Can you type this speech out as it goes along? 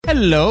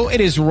Hello, it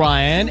is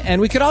Ryan,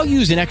 and we could all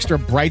use an extra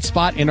bright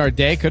spot in our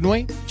day, couldn't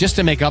we? Just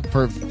to make up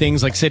for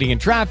things like sitting in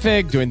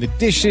traffic, doing the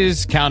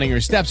dishes, counting your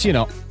steps, you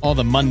know, all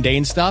the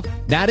mundane stuff.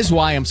 That is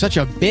why I'm such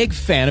a big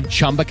fan of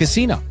Chumba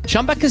Casino.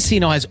 Chumba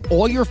Casino has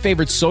all your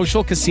favorite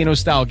social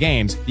casino-style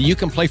games that you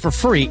can play for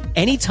free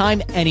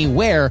anytime,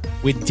 anywhere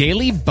with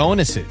daily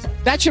bonuses.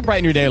 That should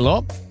brighten your day a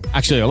little.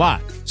 Actually, a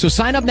lot. So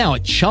sign up now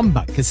at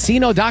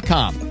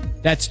ChumbaCasino.com.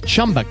 That's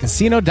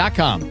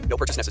ChumbaCasino.com. No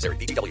purchase necessary.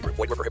 VGW Group.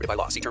 Void where prohibited by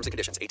law. See terms and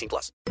conditions.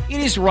 18+. It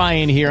is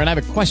Ryan here, and I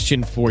have a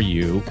question for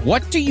you.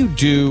 What do you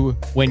do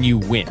when you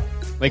win?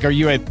 Like, are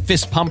you a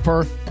fist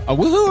pumper, a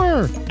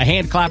woohooer, a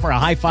hand clapper, a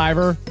high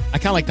fiver? I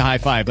kind of like the high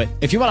five, but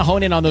if you want to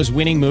hone in on those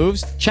winning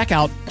moves, check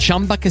out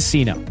Chumba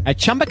Casino. At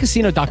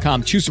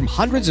ChumbaCasino.com, choose from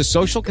hundreds of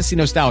social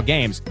casino-style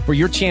games for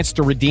your chance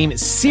to redeem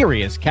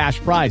serious cash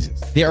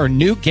prizes. There are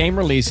new game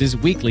releases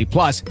weekly,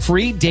 plus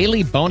free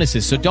daily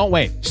bonuses, so don't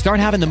wait. Start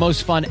having the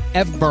most fun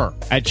ever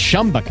at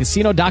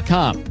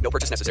ChumbaCasino.com. No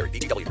purchase necessary.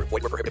 VGW Group.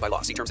 Void where prohibited by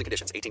law. See terms and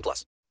conditions.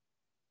 18+.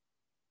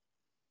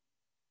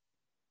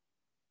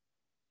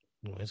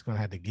 Well, it's going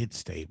to have to get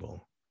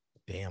stable.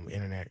 Damn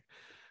internet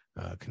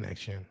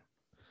connection.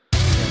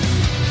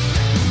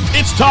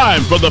 It's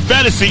time for the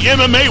Fantasy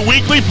MMA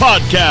Weekly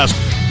Podcast,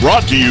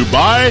 brought to you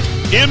by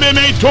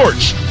MMA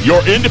Torch, your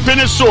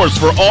independent source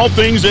for all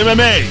things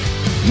MMA.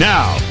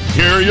 Now,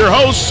 here are your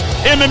hosts,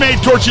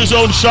 MMA Torch's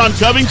own Sean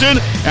Covington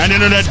and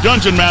Internet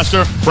Dungeon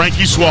Master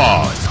Frankie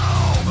Suave.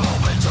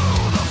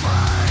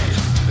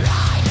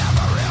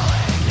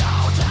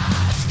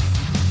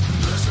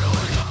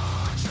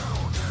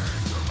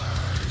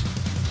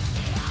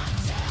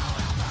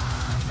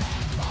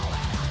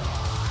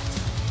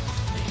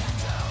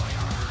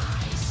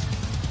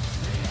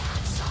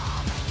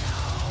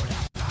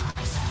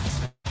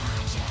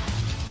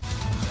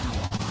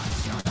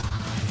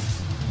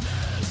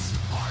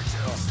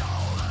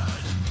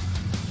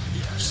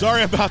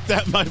 Sorry about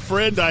that, my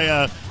friend.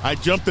 I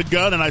jumped the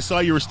gun and I saw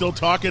you were still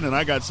talking, and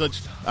I got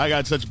such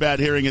bad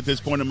hearing at this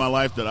point in my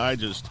life that I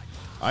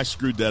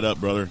screwed that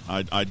up, brother.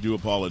 I do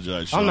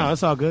apologize, Sean. Oh no,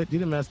 it's all good. You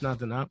didn't mess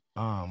nothing up.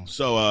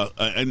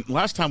 And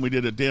last time we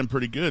did it damn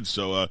pretty good.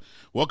 So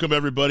welcome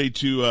everybody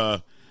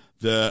to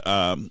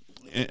the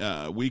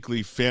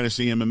weekly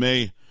fantasy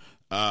MMA.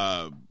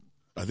 I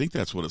think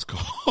that's what it's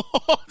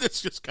called.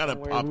 It's just kind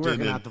of popped in. We're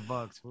working out the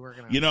bugs.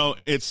 You know,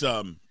 it's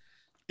I'm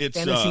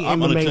MMA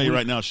going to tell you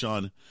right now,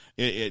 Sean,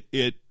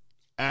 it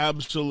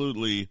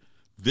absolutely,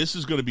 this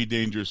is going to be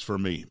dangerous for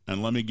me.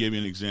 And let me give you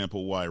an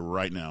example why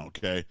right now,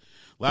 okay?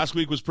 Last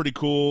week was pretty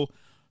cool.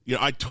 You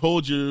know, I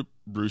told you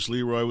Bruce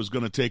Leroy was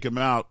going to take him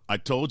out. I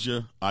told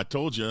you. I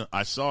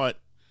saw it.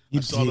 I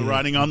saw the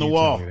writing on the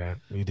wall.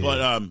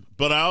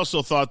 But I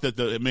also thought that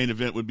the main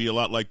event would be a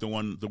lot like the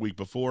one the week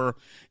before,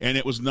 and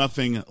it was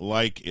nothing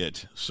like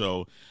it.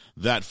 So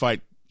that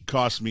fight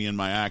cost me in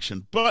my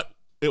action. But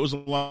it was a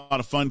lot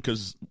of fun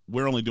because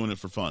we're only doing it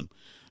for fun.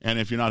 And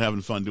if you're not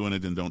having fun doing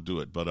it, then don't do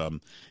it. But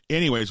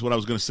anyways, what I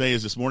was going to say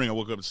is this morning I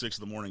woke up at 6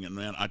 in the morning, and,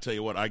 man, I tell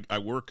you what, I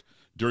work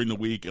during the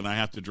week, and I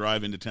have to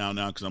drive into town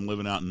now because I'm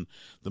living out in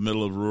the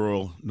middle of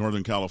rural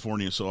Northern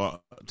California. So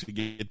to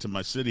get to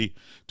my city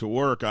to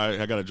work,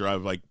 I got to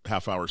drive like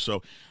half hour.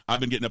 So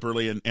I've been getting up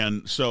early,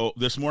 and so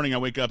this morning I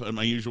wake up at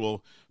my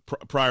usual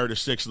prior to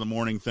 6 in the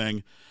morning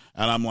thing,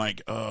 and I'm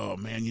like, oh,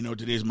 man, you know,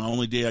 today's my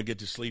only day I get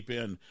to sleep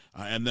in.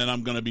 And then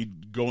I'm going to be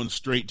going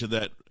straight to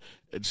the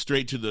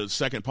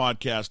second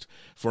podcast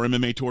for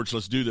MMA Torch.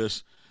 Let's do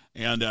this.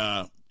 And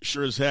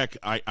sure as heck,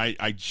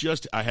 I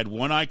had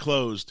one eye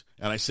closed,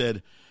 and I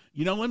said,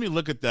 you know, let me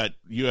look at that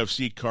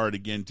UFC card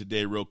again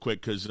today real quick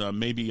because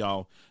maybe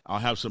I'll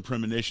have some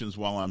premonitions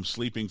while I'm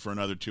sleeping for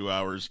another 2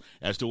 hours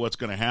as to what's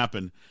going to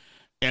happen.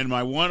 And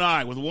with one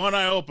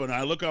eye open,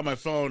 I look on my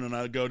phone and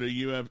I go to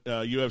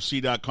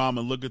UFC.com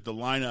and look at the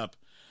lineup.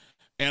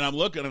 And I'm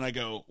looking and I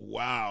go,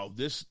 wow,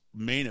 this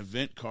main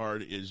event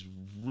card is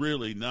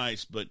really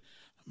nice. But,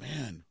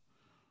 man,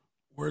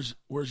 where's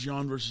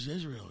Jan versus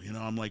Israel? You know,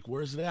 I'm like,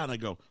 where's that? And I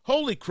go,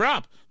 holy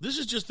crap, this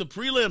is just the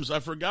prelims. I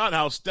forgot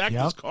how stacked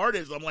this card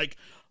is. I'm like,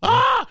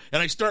 ah! And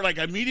I start, like,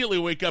 I immediately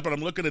wake up and I'm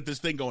looking at this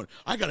thing going,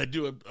 I got to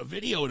do a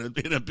video in a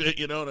bit,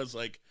 you know. And it's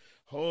like,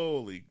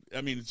 holy, I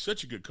mean, it's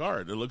such a good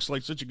card. It looks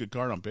like such a good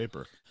card on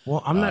paper.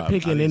 Well, I'm not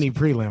picking any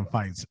prelim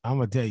fights. I'm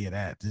gonna tell you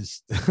that.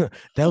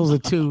 Those are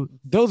too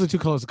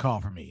close to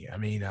call for me. I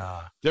mean,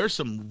 there's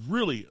some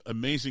really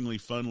amazingly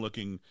fun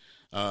looking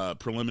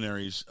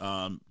preliminaries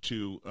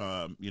to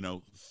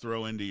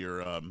throw into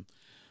your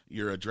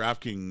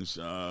DraftKings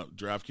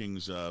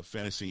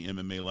fantasy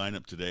MMA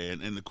lineup today.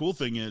 And the cool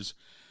thing is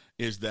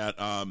that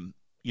and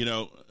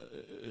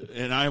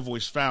I've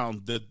always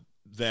found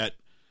that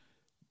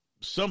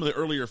some of the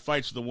earlier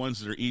fights are the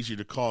ones that are easier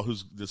to call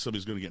that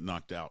somebody's going to get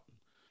knocked out.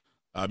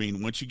 I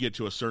mean, once you get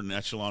to a certain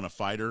echelon of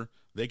fighter,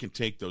 they can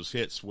take those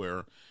hits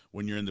where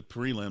when you're in the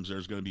prelims,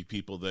 there's going to be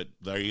people that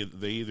they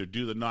either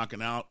do the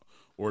knocking out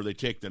or they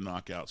take the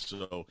knockout.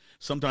 So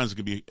sometimes it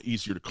can be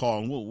easier to call,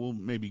 and we'll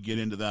maybe get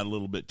into that a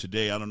little bit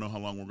today. I don't know how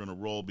long we're going to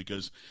roll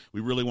because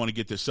we really want to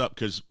get this up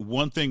because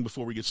one thing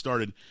before we get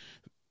started,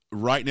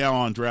 right now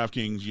on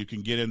DraftKings, you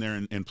can get in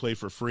there and play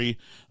for free.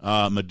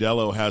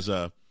 Modelo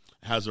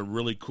has a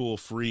really cool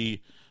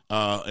free.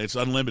 It's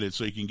unlimited,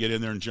 so you can get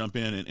in there and jump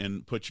in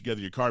and put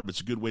together your card. But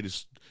it's a good way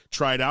to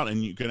try it out,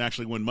 and you can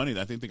actually win money.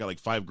 I think they got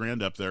like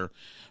 $5,000 up there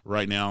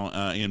right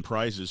now in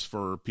prizes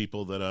for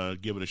people that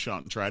give it a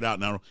shot and try it out.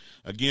 Now,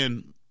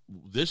 again,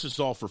 this is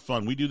all for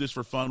fun. We do this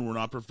for fun. We're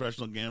not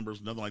professional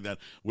gamblers, nothing like that.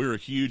 We're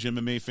huge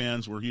MMA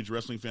fans. We're huge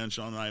wrestling fans.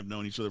 Sean and I have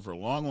known each other for a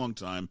long, long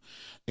time,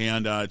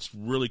 and it's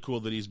really cool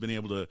that he's been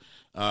able to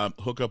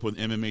hook up with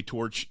MMA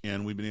Torch,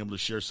 and we've been able to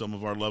share some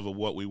of our love of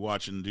what we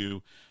watch and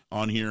do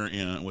on here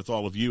and with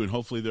all of you. And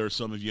hopefully there are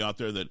some of you out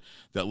there that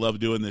love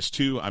doing this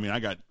too. I mean, I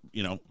got,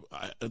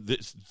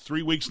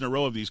 3 weeks in a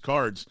row of these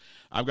cards.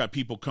 I've got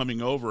people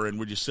coming over and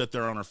we just sit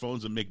there on our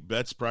phones and make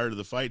bets prior to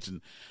the fights.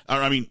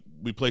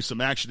 We play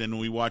some action and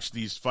we watch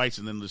these fights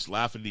and then just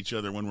laugh at each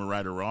other when we're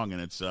right or wrong.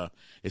 And it's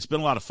been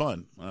a lot of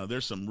fun.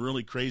 There's some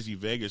really crazy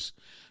Vegas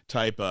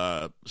type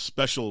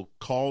special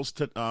calls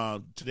today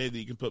that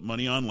you can put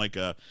money on, like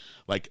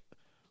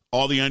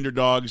all the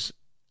underdogs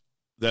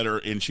that are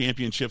in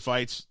championship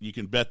fights. You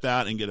can bet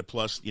that and get a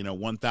plus,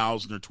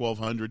 1,000 or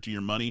 1,200 to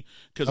your money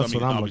because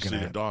obviously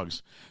they're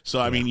dogs. So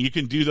I mean, you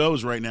can do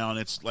those right now, and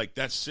it's like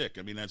that's sick.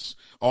 I mean, that's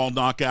all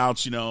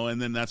knockouts, and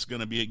then that's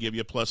going to give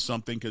you a plus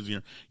something because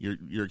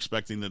you're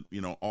expecting that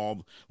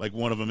all, like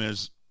one of them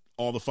is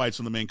all the fights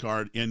on the main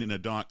card end in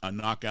a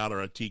knockout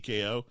or a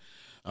TKO,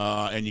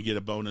 and you get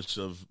a bonus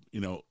of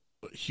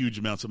huge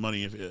amounts of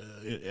money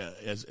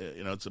because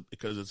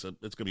it's going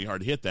to be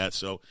hard to hit that.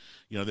 So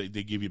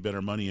they give you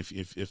better money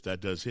if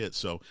that does hit.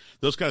 So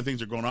those kind of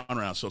things are going on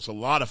around. So it's a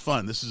lot of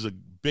fun. This is a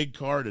big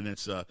card, and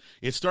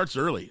it starts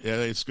early.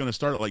 It's going to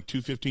start at like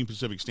 2:15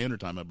 Pacific Standard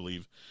Time, I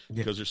believe,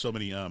 because there's so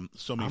many I'm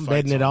fights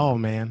betting it all,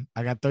 man.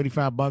 I got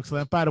 $35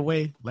 left. By the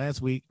way,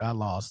 last week I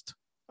lost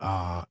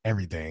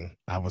everything.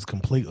 I was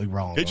completely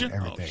wrong. Did you? On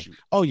everything.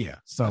 Oh yeah.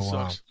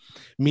 So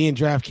me and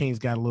DraftKings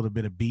got a little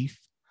bit of beef.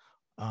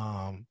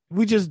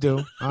 We just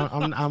do.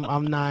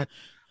 I'm not.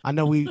 I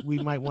know we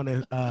might want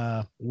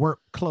to work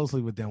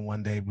closely with them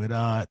one day,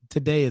 but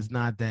today is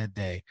not that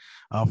day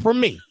for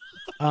me.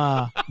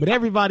 But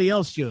everybody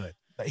else should.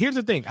 Here's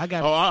the thing.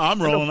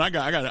 I'm rolling. I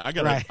got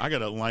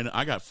a line.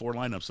 I got 4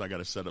 lineups I got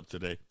to set up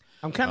today.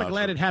 I'm kind of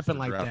glad it happened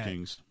like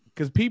that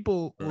because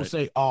people will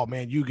say, "Oh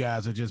man, you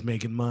guys are just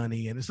making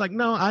money," and it's like,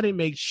 no, I didn't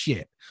make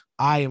shit.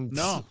 I am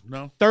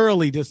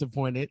thoroughly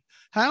disappointed.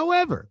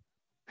 However.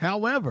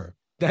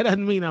 That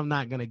doesn't mean I'm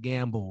not going to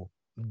gamble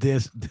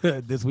this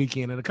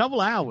weekend. In a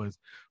couple of hours,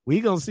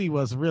 we're going to see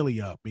what's really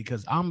up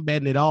because I'm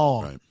betting it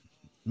all. Right.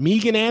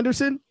 Megan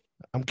Anderson,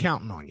 I'm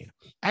counting on you.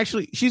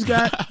 Actually, she's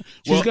going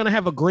to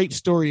have a great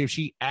story if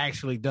she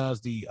actually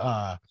does the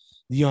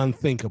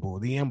unthinkable,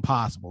 the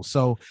impossible.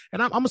 So,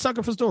 and I'm a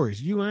sucker for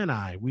stories. You and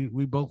I,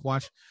 we both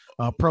watch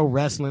pro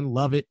wrestling,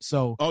 love it.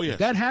 So if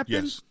that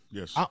happens,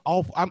 yes.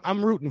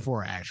 I'm rooting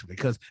for her actually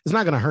because it's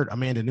not going to hurt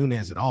Amanda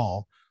Nunes at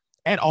all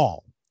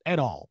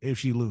if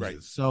she loses.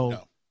 Right.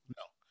 So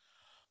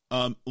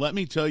no. Let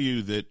me tell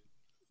you that,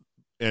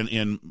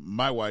 and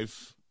my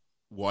wife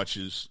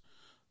watches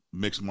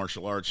mixed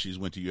martial arts. She's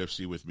went to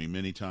UFC with me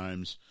many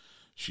times.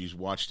 She's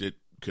watched it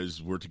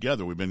because we're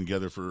together. We've been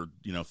together for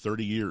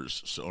 30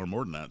 years or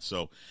more than that.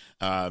 So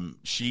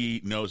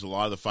she knows a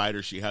lot of the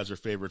fighters. She has her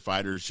favorite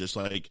fighters, just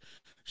like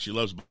she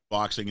loves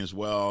boxing as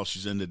well.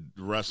 She's into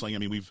wrestling. I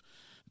mean, we've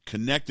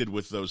connected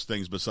with those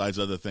things besides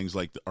other things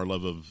like our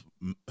love of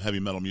heavy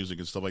metal music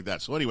and stuff like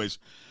that. So anyways,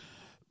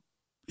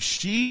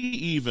 she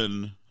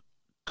even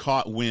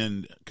caught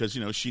wind because,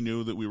 she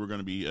knew that we were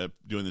going to be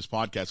doing this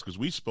podcast because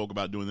we spoke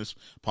about doing this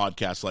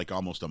podcast like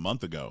almost a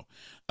month ago.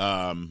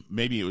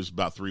 Maybe it was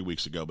about 3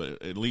 weeks ago,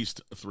 but at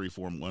least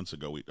 3-4 months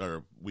ago,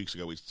 weeks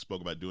ago, we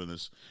spoke about doing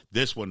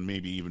this one,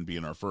 maybe even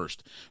being our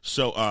first.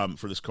 So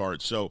for this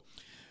card. So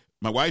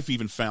my wife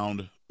even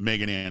found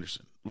Megan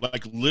Anderson.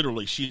 Like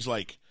literally, she's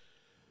like,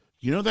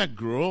 that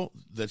girl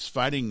that's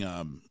fighting,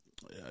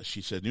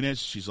 she said,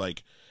 Nunes, she's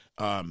like,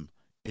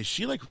 is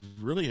she like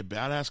really a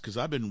badass? Because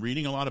I've been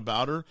reading a lot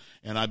about her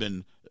and I've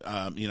been,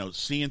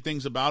 seeing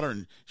things about her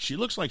and she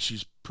looks like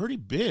she's pretty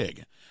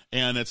big.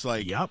 And it's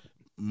like, yep.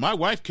 My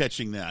wife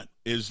catching that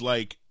is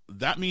like,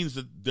 that means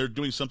that they're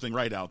doing something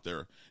right out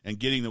there and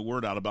getting the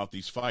word out about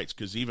these fights.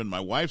 Because even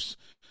my wife's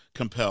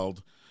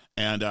compelled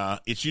and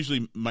it's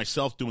usually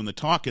myself doing the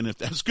talking if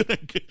that's going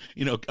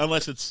to,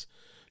 unless it's,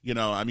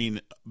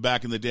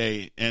 back in the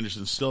day,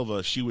 Anderson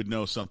Silva, she would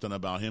know something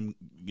about him,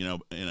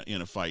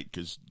 in a fight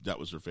because that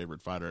was her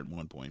favorite fighter at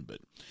one point. But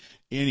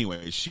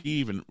anyway, she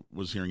even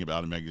was hearing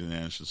about him, Megan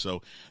Anderson.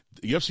 So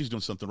the UFC's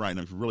doing something right, and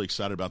I'm really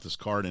excited about this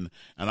card. And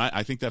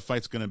I think that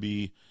fight's going to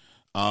be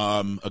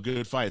a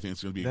good fight. I think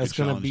it's going to be a good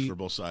challenge for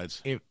both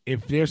sides.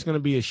 If there's going to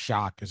be a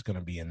shock, it's going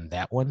to be in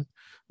that one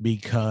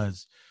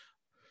because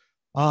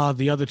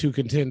the other two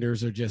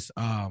contenders are just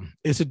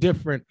it's a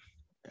different.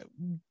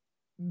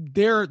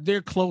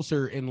 They're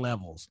closer in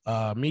levels.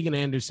 Megan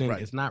Anderson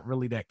is not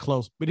really that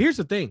close, but here's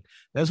the thing: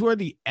 that's where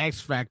the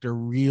X factor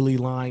really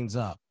lines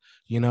up.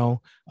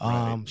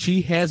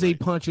 She has a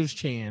puncher's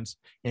chance,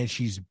 and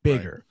she's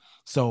bigger.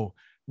 So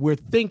we're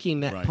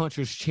thinking that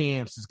puncher's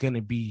chance is going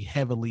to be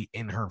heavily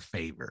in her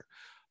favor.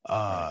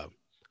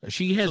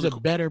 She has a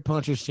better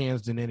puncher's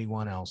chance than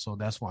anyone else, so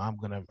that's why I'm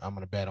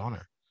gonna bet on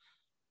her.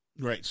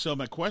 Right. So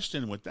my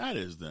question with that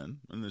is then,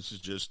 and this is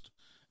just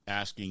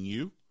asking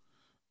you,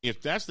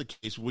 if that's the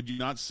case, would you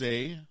not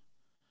say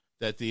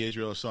that the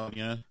Israel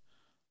Adesanya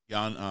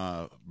Jan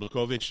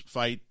Blachowicz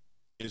fight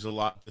is a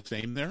lot the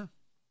same there?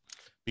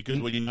 Because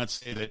would you not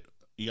say that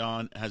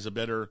Jan has a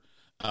better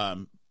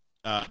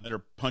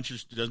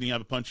puncher's? Doesn't he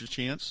have a puncher's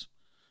chance?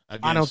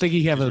 I don't think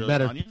he has a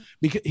better,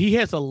 because he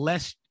has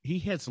less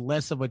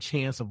of a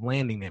chance of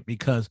landing it,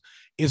 because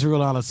Israel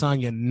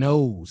Adesanya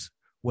knows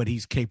what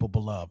he's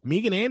capable of.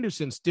 Megan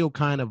Anderson still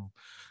kind of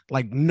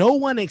like, no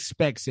one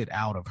expects it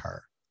out of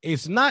her.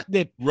 It's not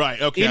that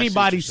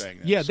anybody's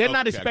they're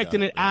not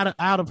expecting it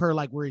out of her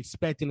like we're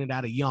expecting it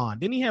out of Jan.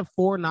 Didn't he have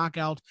 4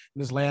 knockouts in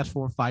his last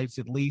 4 fights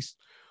at least?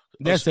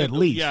 That's at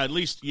least. Yeah, at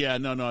least. Yeah,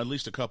 no, at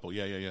least a couple.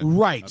 Yeah.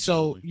 Right.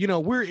 Absolutely. So,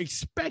 we're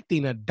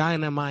expecting a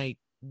dynamite,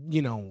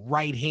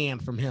 right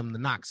hand from him to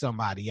knock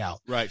somebody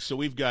out. Right. So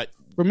we've got,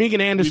 for Megan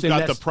Anderson, we've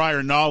got the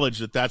prior knowledge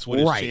that that's what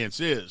his chance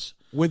is.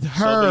 With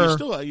her,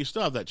 but you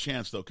still have that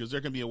chance though, because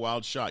there can be a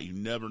wild shot. You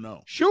never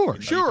know. Sure.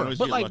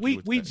 But like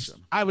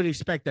I would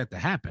expect that to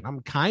happen.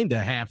 I'm kind of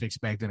half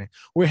expecting it.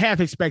 We're half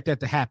expect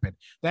that to happen.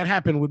 That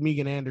happened with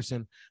Megan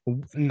Anderson.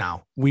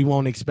 No, we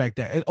won't expect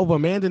that over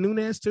Amanda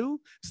Nunes too.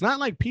 It's not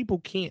like people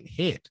can't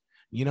hit.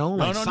 No.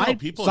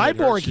 People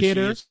Cyborg hit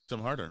her.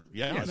 Some harder.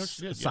 Yeah.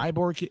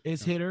 Cyborg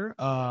is hit her.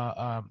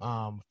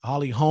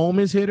 Holly Holm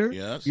is hit her.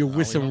 Yes. You're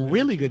with some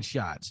really good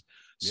shots.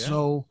 Yeah.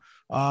 So.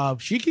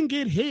 She can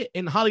get hit,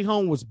 and Holly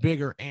Holm was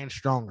bigger and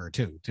stronger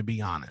too, to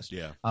be honest.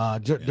 Yeah.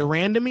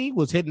 Durandamy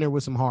was hitting her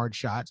with some hard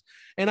shots.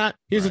 And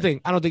here's the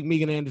thing: I don't think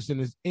Megan Anderson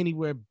is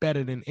anywhere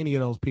better than any of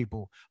those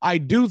people. I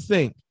do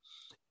think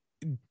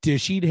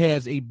Rashid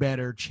has a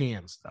better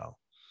chance though,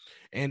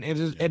 and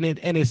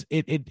it's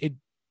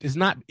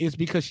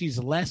because she's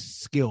less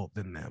skilled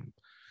than them,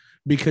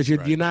 because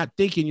you're not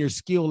thinking your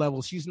skill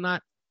level. She's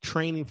not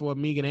training for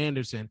Megan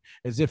Anderson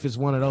as if it's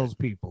one of those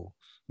people.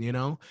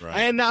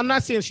 And I'm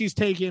not saying she's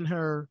taking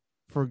her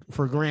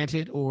for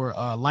granted or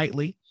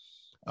lightly.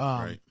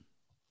 I'm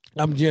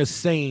just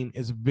saying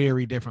it's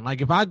very different.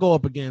 Like if I go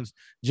up against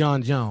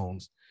John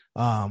Jones,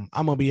 I'm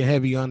gonna be a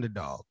heavy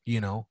underdog.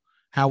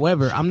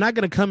 However, I'm not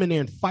gonna come in there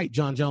and fight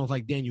John Jones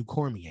like Daniel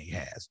Cormier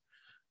has.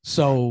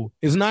 So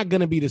it's not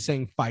gonna be the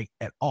same fight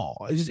at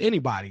all. It's just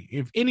anybody.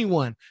 If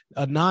anyone,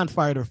 a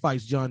non-fighter,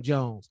 fights John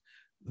Jones,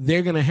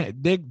 they're gonna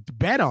they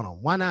bet on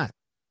him. Why not?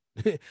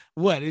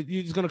 What,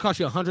 it's going to cost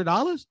you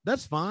 $100?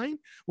 That's fine.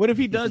 What if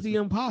he does the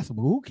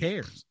impossible? Who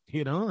cares?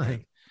 I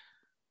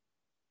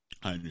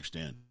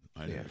understand.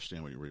 I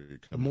understand what you're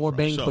coming more from.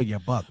 Bang for your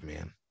buck,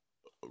 man.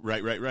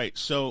 Right.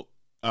 So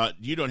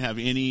you don't have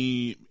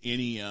any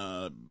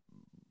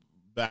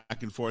back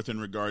and forth in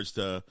regards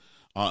to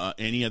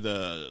any of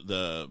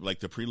the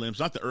like the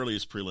prelims, not the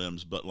earliest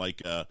prelims, but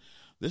like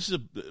this is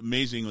an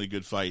amazingly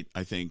good fight.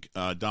 I think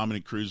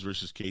Dominic Cruz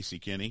versus Casey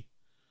Kenny.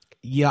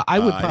 Yeah, I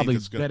would probably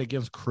bet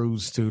against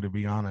Cruz too, to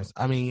be honest.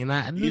 I mean,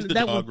 he's the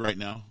dog right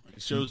now.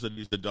 It shows that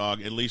he's the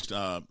dog. At least,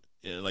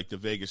 like the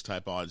Vegas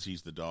type odds,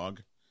 he's the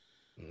dog.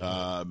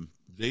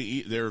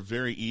 They're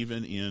very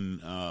even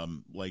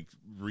in like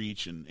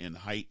reach and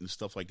height and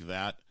stuff like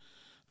that.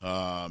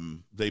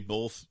 They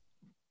both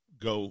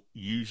go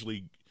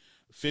usually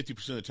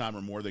 50% of the time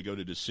or more. They go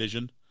to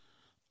decision.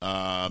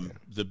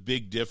 The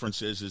big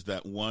difference is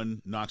that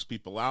one knocks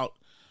people out.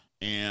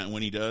 And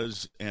when he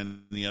does,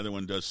 and the other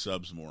one does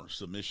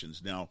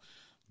submissions. Now,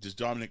 does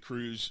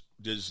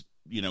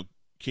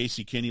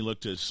Casey Kenny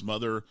look to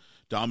smother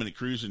Dominic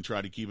Cruz and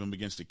try to keep him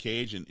against the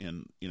cage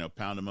and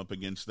pound him up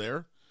against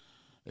there?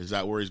 Is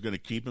that where he's going to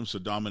keep him so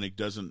Dominic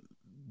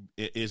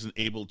isn't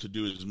able to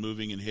do his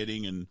moving and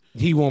hitting, and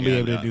he won't be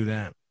able to do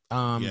that?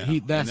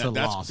 That's a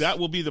loss. That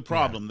will be the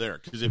problem there,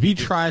 because if he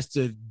tries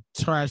to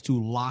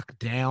lock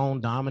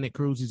down Dominic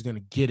Cruz, he's going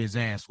to get his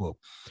ass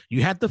whooped.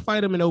 You have to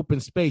fight him in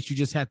open space. You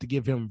just have to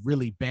give him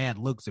really bad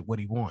looks at what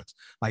he wants.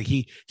 Like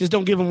just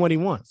don't give him what he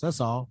wants. That's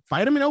all.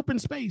 Fight him in open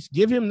space.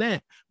 Give him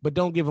that, but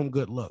don't give him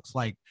good looks.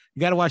 Like you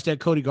got to watch that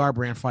Cody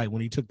Garbrandt fight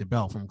when he took the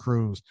belt from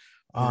Cruz.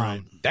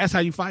 That's how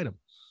you fight him.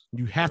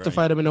 You have to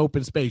fight him in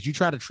open space. You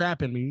try to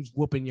trap him, and he's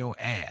whooping your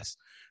ass.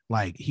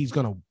 Like he's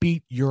gonna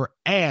beat your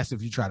ass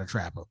if you try to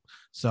trap him.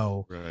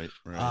 So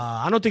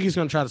I don't think he's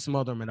gonna try to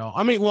smother him at all.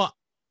 I mean, well,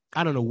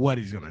 I don't know what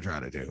he's gonna try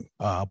to do.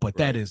 But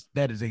that is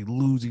a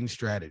losing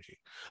strategy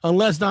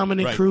unless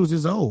Dominic Cruz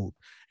is old,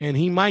 and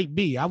he might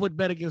be. I would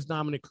bet against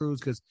Dominic Cruz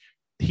because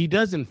he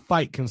doesn't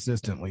fight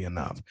consistently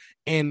enough.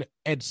 And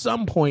at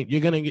some point, you're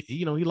gonna get.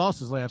 He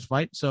lost his last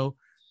fight, so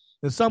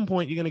at some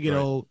point you're gonna get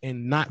old,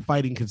 and not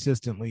fighting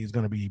consistently is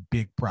gonna be a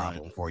big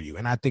problem for you.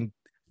 And I think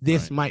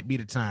this might be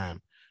the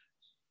time.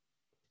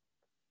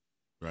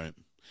 Right.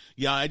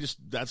 Yeah,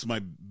 that's my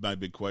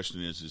big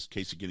question is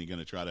Casey Kenny going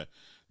to try to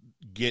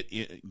get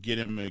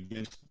him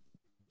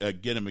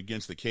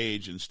against the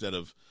cage instead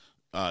of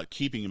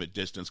keeping him at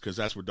distance, because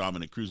that's where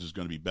Dominic Cruz is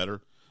going to be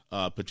better,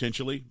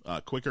 potentially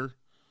quicker.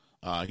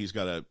 He's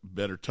got a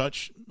better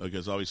touch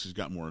because obviously he's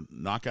got more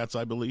knockouts,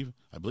 I believe.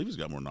 I believe he's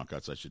got more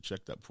knockouts. I should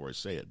check that before I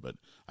say it, but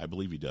I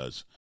believe he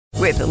does.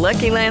 With the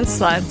Lucky Land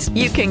Slots,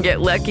 you can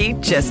get lucky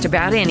just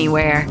about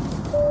anywhere.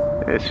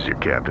 This is your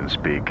captain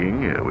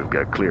speaking. We've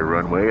got clear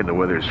runway and the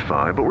weather's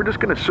fine, but we're just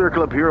going to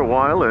circle up here a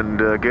while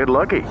and get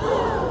lucky.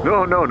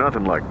 No,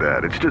 nothing like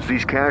that. It's just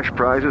these cash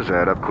prizes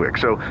add up quick.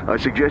 So I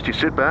suggest you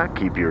sit back,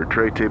 keep your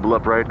tray table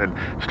upright, and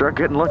start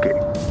getting lucky.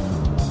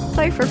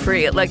 Play for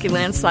free at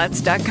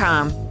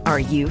LuckyLandSlots.com. Are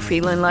you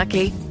feeling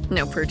lucky?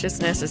 No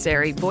purchase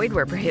necessary. Void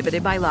where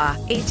prohibited by law.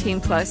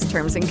 18+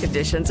 terms and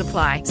conditions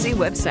apply. See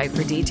website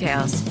for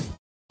details.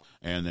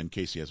 And then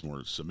Casey has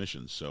more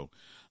submissions. So,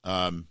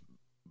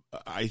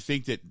 I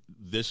think that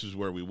this is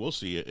where we will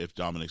see it if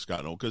Dominic's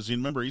gotten old, because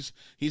remember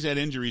he's had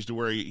injuries to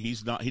where he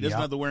doesn't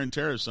have the wear and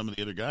tear of some of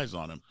the other guys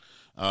on him,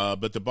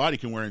 but the body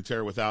can wear and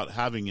tear without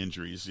having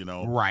injuries.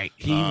 Right?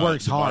 He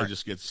works hard.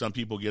 Some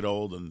people get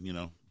old,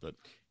 and but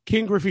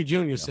Ken Griffey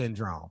Jr.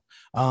 syndrome.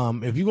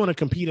 If you want to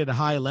compete at a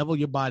high level,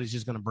 your body's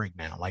just going to break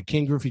down. Like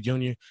Ken Griffey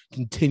Jr.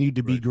 continued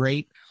to be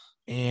great.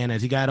 And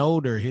as he got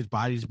older, his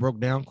body's broke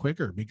down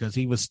quicker because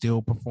he was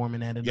still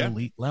performing at an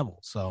elite level.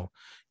 So,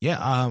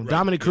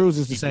 Dominic Cruz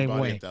is the same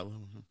way.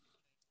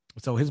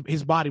 So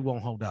his body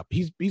won't hold up.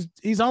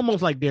 He's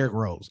almost like Derrick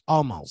Rose,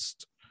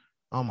 almost.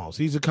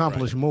 He's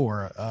accomplished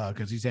more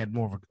because he's had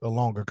more of a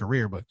longer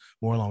career, but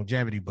more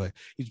longevity. But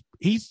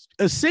he's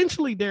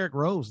essentially Derrick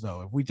Rose,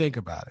 though, if we think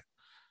about it.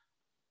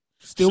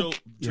 So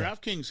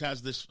DraftKings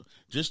has this.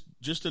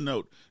 Just a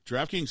note: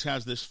 DraftKings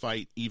has this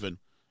fight even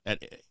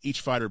at each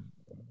fighter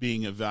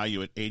being a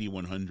value at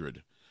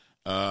 8,100.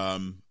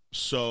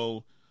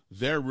 So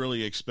they're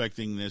really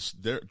expecting this.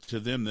 To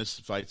them, this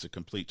fight's a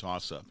complete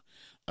toss-up.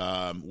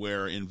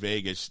 Where in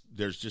Vegas,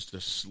 there's just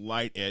a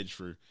slight edge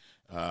for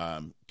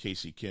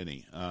Casey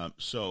Kenny.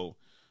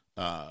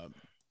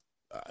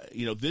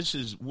 This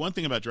is one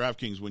thing about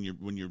DraftKings when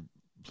you're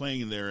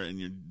playing in there and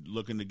you're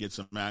looking to get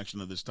some action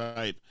of this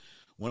type.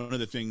 One of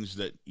the things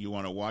that you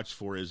want to watch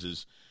for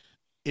is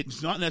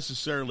it's not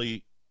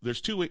necessarily.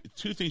 There's two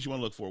things you want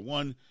to look for.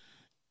 One,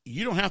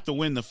 you don't have to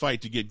win the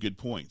fight to get good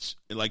points.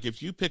 Like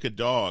if you pick a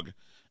dog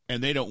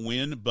and they don't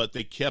win, but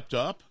they kept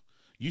up,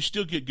 you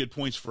still get good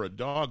points for a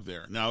dog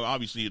there. Now,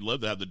 obviously, you'd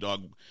love to have the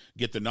dog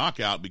get the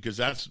knockout because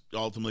that's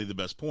ultimately the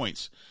best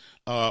points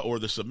or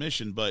the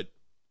submission. But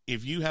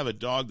if you have a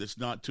dog that's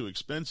not too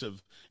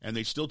expensive and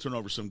they still turn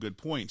over some good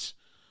points,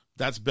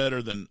 that's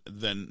better than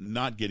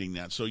not getting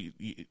that. So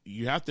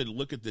you have to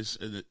look at this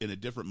in a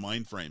different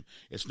mind frame.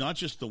 It's not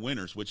just the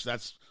winners, which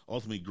that's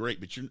ultimately great,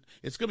 but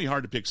it's going to be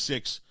hard to pick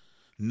 6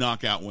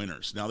 knockout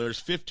winners. Now there's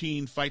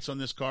 15 fights on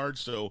this card,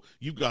 so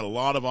you've got a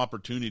lot of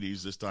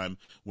opportunities this time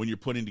when you're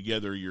putting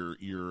together your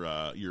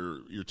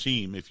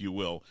team, if you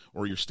will,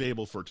 or your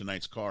stable for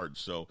tonight's card.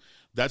 So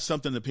that's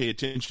something to pay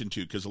attention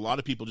to, because a lot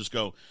of people just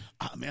go,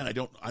 man, I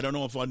don't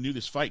know if I knew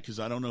this fight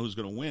because I don't know who's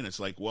going to win. It's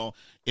like, well,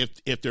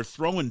 if they're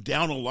throwing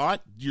down a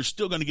lot, you're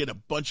still going to get a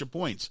bunch of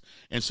points,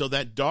 and so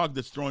that dog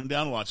that's throwing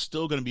down a lot is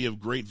still going to be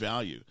of great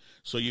value.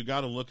 So you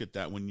got to look at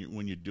that when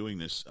you're doing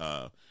this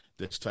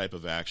type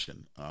of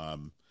action.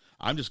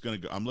 I'm just going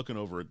to go. I'm looking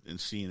over it and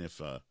seeing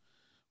if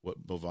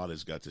what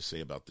Bovada's got to say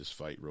about this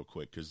fight real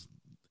quick, because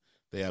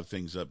they have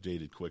things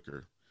updated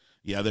quicker.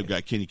 Yeah, they've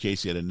got Kenny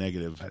Casey at a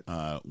negative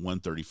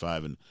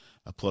 135 and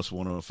a plus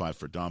 105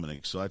 for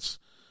Dominic. So that's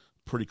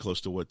pretty close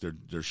to what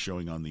they're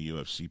showing on the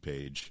UFC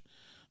page.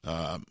 They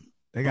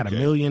got $1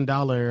 million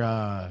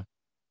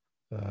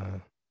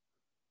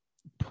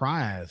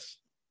prize.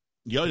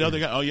 They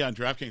got. Oh yeah, in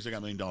DraftKings they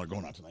got $1 million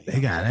going on tonight.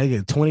 They got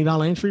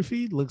 $20 entry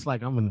fee. Looks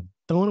like I'm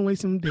throwing away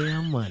some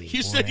damn money.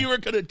 You said you were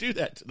going to do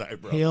that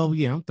tonight, bro. Hell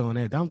yeah, I'm throwing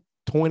that. I'm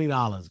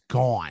 $20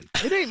 gone.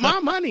 It ain't my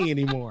money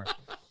anymore.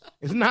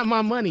 It's not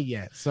my money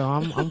yet, so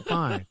I'm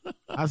fine.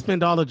 I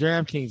spent all the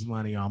DraftKings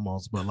money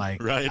almost, but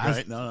like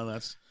right. No,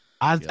 that's.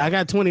 I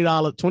got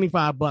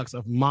 $25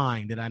 of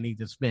mine that I need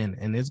to spend,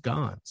 and it's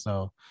gone.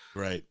 So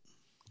right.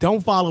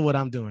 Don't follow what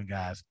I'm doing,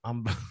 guys.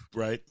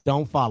 Right.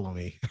 Don't follow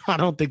me. I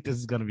don't think this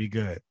is going to be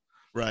good.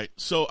 Right.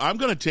 So I'm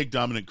going to take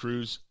Dominic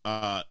Cruz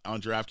on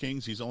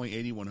DraftKings. He's only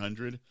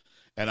 8,100,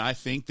 and I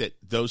think that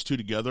those two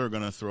together are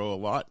going to throw a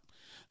lot.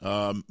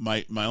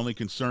 My only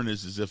concern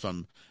is if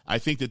I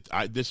think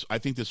this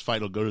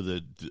fight will go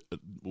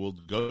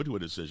to a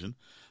decision,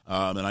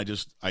 and I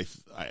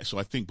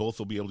think both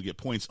will be able to get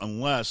points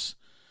unless.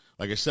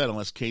 Like I said,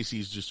 unless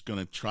Casey's just going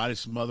to try to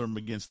smother him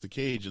against the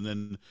cage, and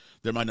then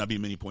there might not be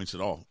many points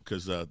at all,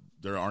 because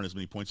there aren't as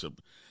many points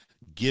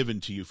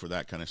given to you for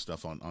that kind of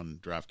stuff on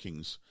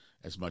DraftKings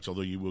as much,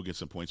 although you will get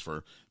some points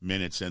for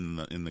minutes in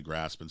the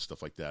grasp and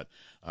stuff like that,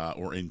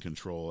 or in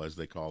control, as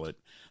they call it.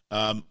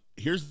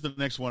 Here's the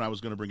next one I was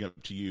going to bring up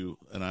to you,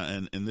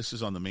 and this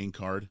is on the main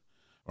card.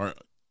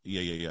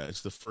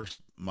 It's the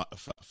first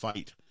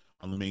fight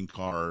on the main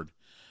card.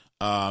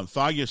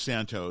 Thagia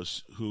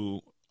Santos,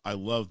 who I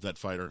love that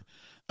fighter.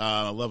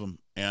 I love him.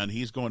 And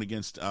he's going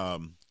against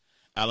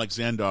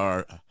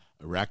Alexander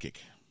Rakic.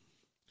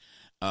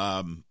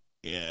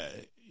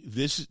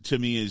 This, to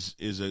me,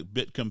 is a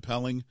bit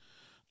compelling.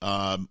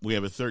 We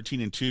have a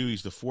 13-2.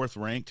 He's the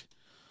 4th ranked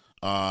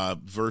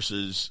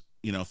versus,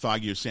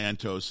 Thagio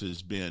Santos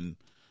has been,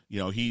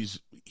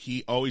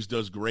 he always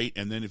does great.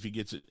 And then if when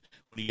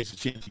he gets a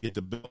chance to get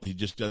the belt, he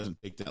just doesn't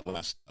take that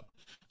last step.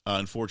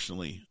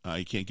 Unfortunately,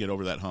 he can't get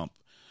over that hump.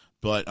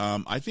 But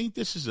I think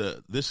this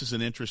is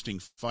an interesting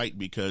fight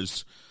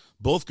because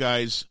both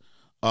guys,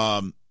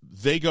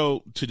 they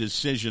go to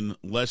decision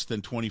less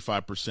than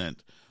 25%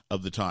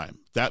 of the time.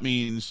 That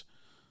means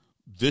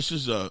this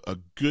is a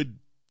good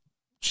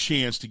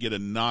chance to get a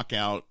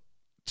knockout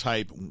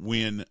type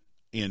win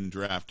in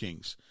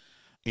DraftKings.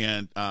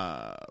 And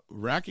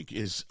Rakic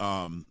is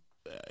an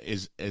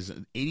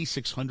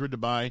 8,600 to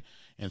buy,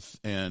 and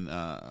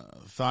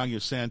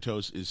Thagio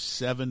Santos is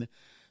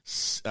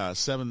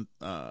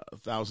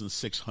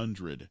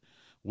 7,600,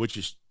 which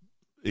is,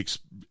 it's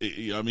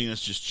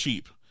just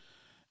cheap.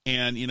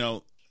 And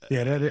I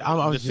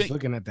was just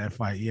looking at that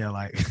fight. Yeah,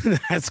 like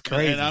that's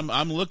crazy. And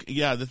I'm looking.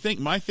 Yeah,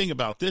 my thing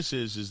about this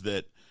is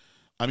that,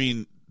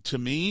 to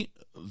me,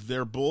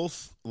 they're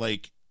both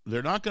like,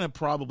 they're not going to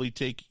probably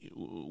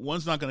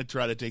one's not going to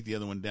try to take the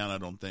other one down. I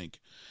don't think.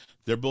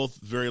 They're both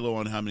very low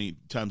on how many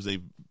times they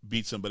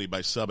beat somebody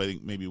by sub. I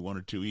think maybe 1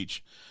 or 2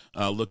 each,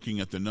 looking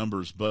at the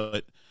numbers.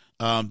 But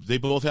they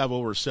both have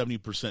over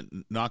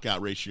 70%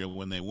 knockout ratio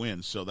when they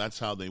win. So that's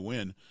how they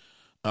win.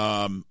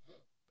 And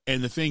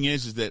the thing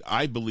is that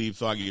I believe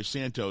Thagio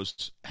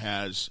Santos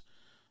has,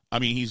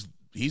 he's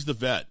the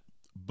vet,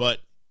 but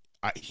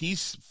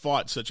he's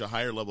fought such a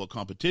higher level of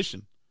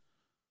competition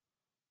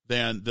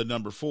than the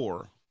number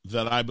 4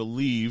 that I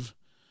believe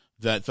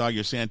that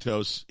Thagio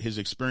Santos, his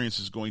experience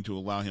is going to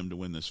allow him to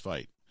win this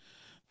fight.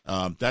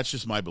 That's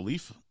just my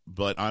belief,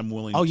 but I'm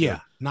willing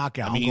to.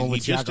 Knockout. I'm going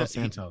with Thiago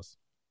Santos.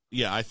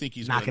 I think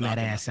he's knocking that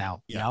ass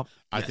out. Yeah, yep.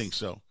 I think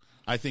so.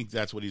 I think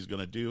that's what he's going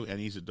to do, and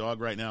he's a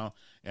dog right now.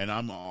 And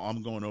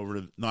I'm going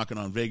over to knocking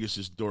on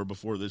Vegas's door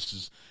before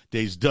this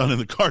day's done and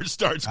the card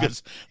starts,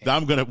 because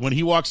when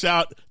he walks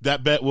out,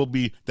 that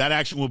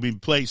action will be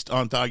placed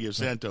on Thagio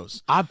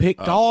Santos. I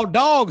picked all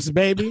dogs,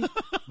 baby.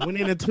 Went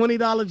in a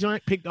 $20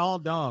 joint, picked all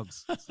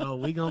dogs. So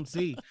we gonna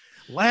see.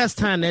 Last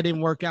time that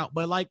didn't work out,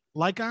 but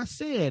like I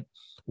said,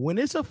 when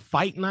it's a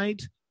fight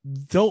night,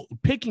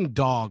 picking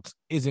dogs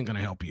isn't gonna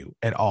help you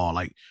at all.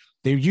 Like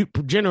they're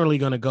generally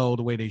gonna go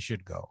the way they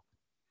should go.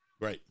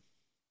 Right.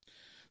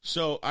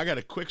 So I got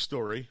a quick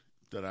story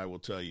that I will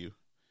tell you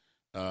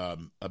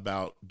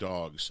about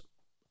dogs.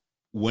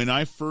 When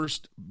I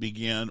first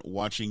began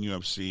watching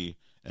UFC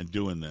and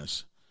doing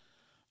this,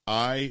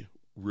 I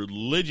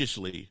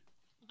religiously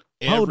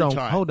hold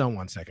on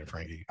 1 second,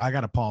 Frankie. I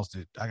gotta pause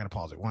it.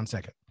 1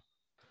 second.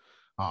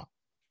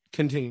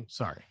 Continue.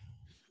 Sorry.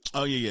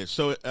 Oh yeah.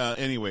 So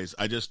anyways,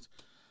 I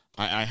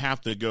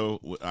have to go.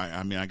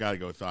 I got to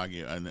go with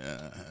Thagio, and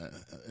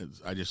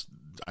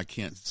I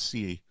can't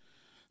see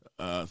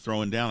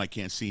throwing down. I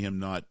can't see him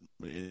not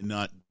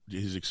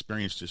his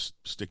experience just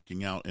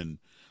sticking out and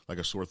like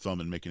a sore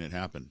thumb and making it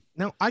happen.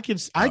 No, I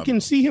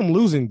can see him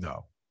losing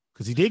though,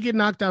 because he did get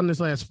knocked out in this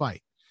last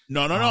fight.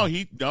 No.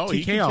 He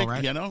TKO, can take,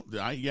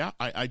 right?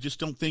 I just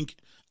don't think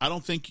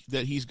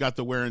that he's got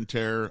the wear and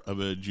tear of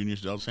a Junior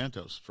Dos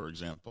Santos, for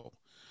example.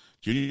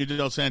 Junior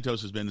Dos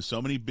Santos has been in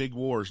so many big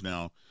wars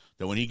now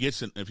that when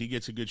if he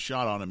gets a good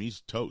shot on him,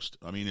 he's toast.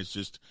 It's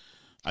just,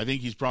 I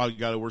think he's probably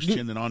got a worse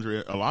chin than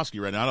Andrei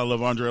Arlovski right now. I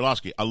love Andrei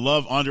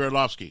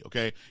Arlovski.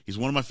 Okay, he's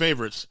one of my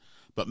favorites.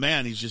 But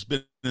man, he's just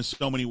been in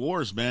so many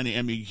wars, man.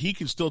 He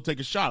can still take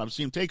a shot. I've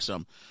seen him take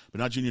some, but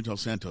not Junior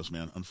Dos Santos,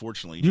 man.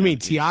 Unfortunately. You mean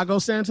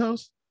Thiago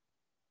Santos?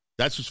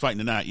 That's who's fighting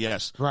tonight.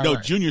 Yes. Right, no,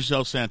 right. Junior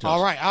Dos Santos.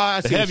 All right.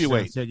 I the see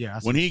heavyweight.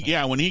 when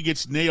he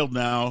gets nailed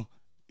now,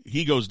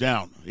 he goes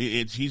down.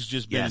 He's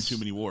just been in too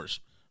many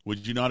wars.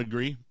 Would you not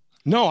agree?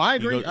 No, I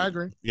agree. I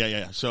agree.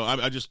 Yeah. So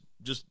I just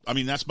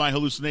that's my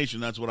hallucination.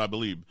 That's what I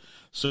believe.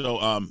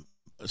 So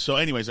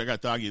anyways, I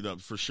got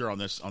Thagio for sure on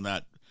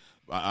that.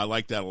 I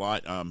like that a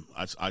lot.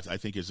 I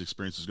think his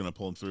experience is going to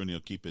pull him through, and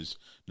he'll keep his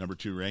number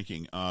 2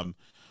 ranking.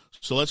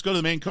 So let's go to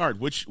the main card.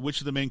 Which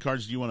of the main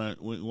cards do you want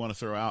to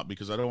throw out?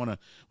 Because I don't want to.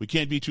 We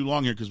can't be too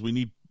long here because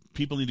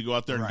people need to go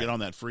out there and get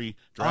on that free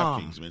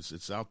DraftKings.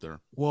 It's out there.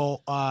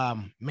 Well,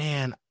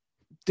 man,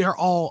 they're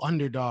all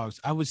underdogs.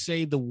 I would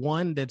say the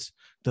one that's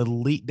the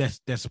lead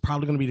that's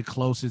probably going to be the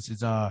closest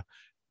is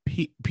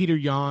Peter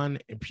Yan,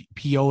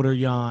 Piotr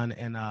Yan,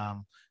 and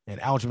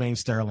Aljamain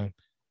Sterling.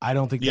 I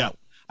don't think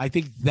I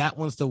think that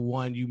one's the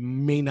one you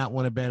may not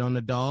want to bet on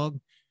the dog.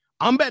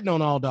 I'm betting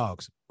on all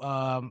dogs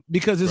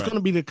because it's going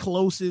to be the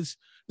closest.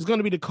 It's going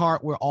to be the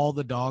card where all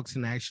the dogs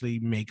can actually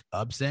make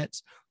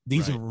upsets.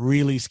 These are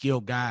really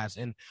skilled guys.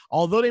 And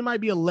although they might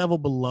be a level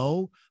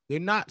below, they're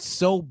not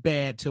so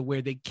bad to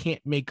where they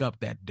can't make up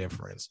that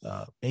difference.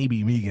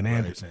 Maybe Megan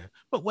Anderson,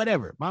 but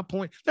whatever. My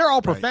point, they're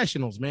all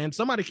professionals, man.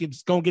 Somebody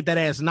kid's going to get that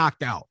ass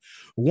knocked out.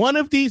 One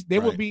of these, there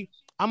will be,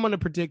 I'm going to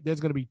predict there's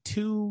going to be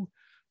 2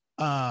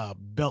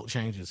 belt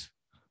changes.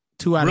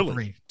 2 out of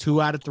 3.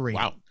 2 out of 3.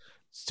 Wow.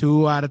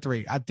 2 out of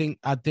 3. I think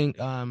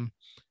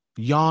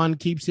Jan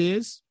keeps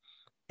his,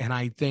 and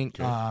I think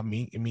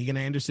Megan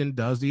Anderson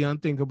does the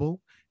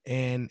unthinkable,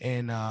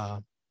 and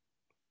I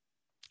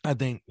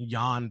think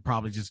Jan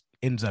probably just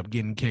ends up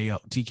getting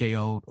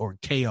TKO'd or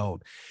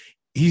KO'd.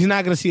 He's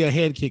not going to see a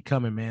head kick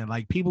coming, man.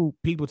 Like people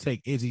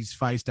take Izzy's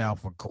fight style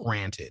for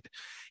granted.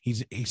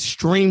 He's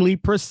extremely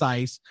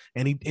precise,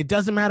 and it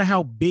doesn't matter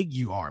how big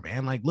you are,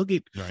 man. Like look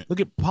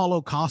at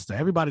Paulo Costa.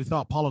 Everybody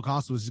thought Paulo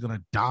Costa was just going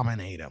to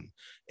dominate him,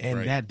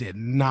 and that did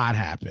not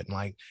happen.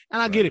 Like,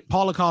 and I get it.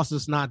 Paulo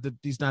Costa's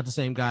he's not the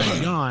same guy as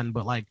Jan,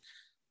 but like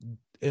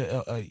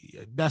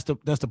that's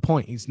the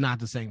point. He's not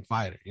the same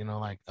fighter, you know.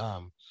 Like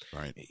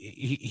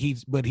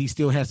but he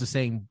still has the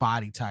same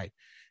body type.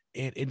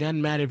 It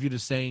doesn't matter if you're the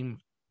same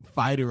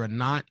fighter or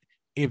not.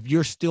 If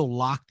you're still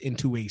locked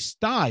into a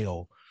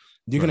style,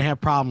 you're going to have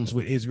problems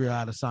with Israel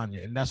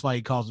Adesanya. And that's why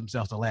he calls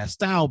himself the last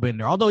style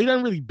bender. Although he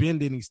doesn't really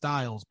bend any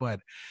styles, but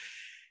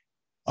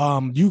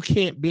you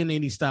can't bend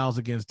any styles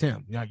against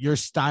him. You know, your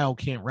style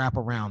can't wrap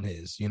around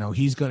his. You know,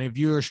 he's going to, if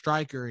you're a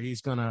striker,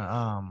 he's going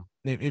to,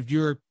 if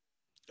you're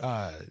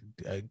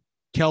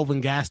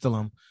Kelvin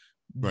Gastelum,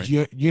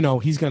 you know,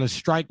 he's going to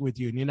strike with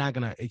you, and you're not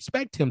going to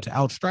expect him to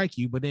outstrike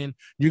you, but then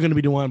you're going to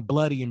be the one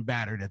bloody and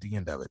battered at the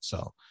end of it.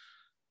 So,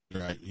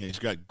 yeah, he's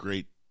got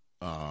great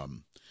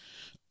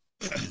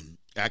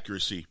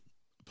accuracy.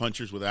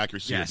 Punchers with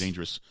accuracy are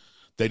dangerous.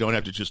 They don't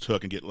have to just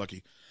hook and get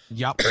lucky.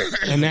 Yep,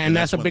 and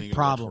that's a big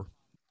problem.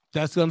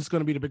 That's going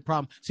to be the big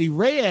problem. See,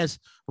 Reyes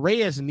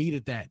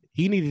needed that.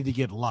 He needed to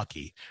get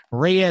lucky.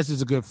 Reyes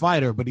is a good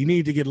fighter, but he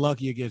needed to get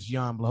lucky against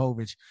Jan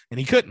Blachowicz, and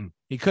he couldn't.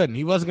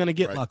 He wasn't going to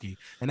get lucky,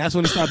 and that's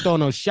when he started throwing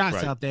those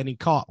shots out there, and he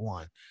caught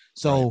one.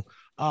 So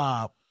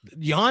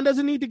Jan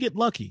doesn't need to get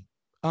lucky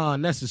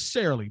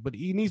necessarily, but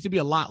he needs to be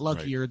a lot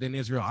luckier than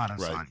Israel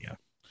Adesanya. Right.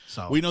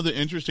 So we know the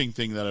interesting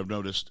thing that I've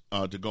noticed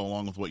to go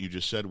along with what you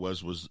just said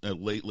was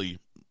lately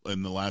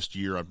in the last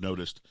year I've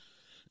noticed.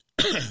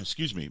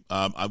 Excuse me.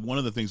 One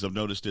of the things I've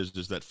noticed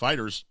is that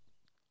fighters,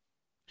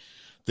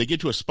 they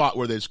get to a spot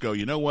where they just go,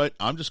 you know what?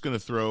 I'm just going to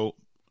throw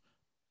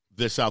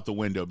this out the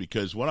window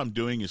because what I'm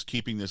doing is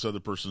keeping this other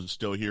person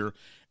still here.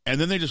 And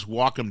then they just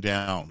walk them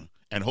down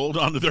and hold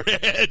on to their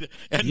head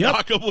and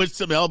knock them with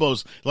some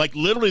elbows. Like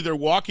literally they're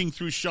walking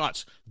through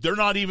shots. They're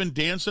not even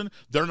dancing.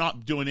 They're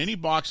not doing any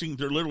boxing.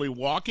 They're literally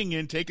walking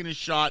in, taking a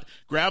shot,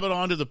 grabbing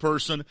onto the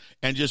person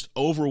and just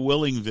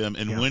overwilling them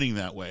and winning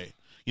that way.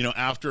 You know,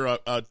 after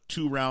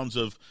 2 rounds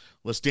of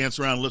let's dance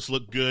around, let's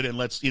look good, and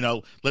let's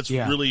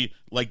really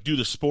like do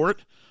the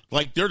sport.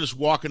 Like they're just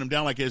walking them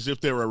down like as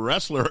if they were a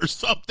wrestler or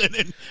something.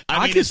 And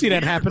I can see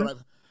that happening.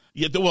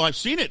 Yeah, well, I've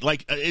seen it.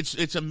 Like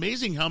it's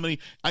amazing how many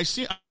I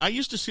see. I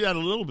used to see that a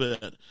little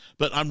bit,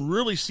 but I'm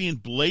really seeing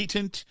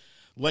blatant.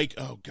 Like,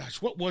 oh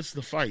gosh, what was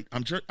the fight?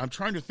 I'm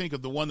trying to think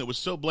of the one that was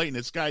so blatant.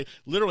 This guy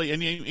literally,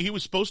 and he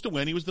was supposed to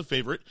win. He was the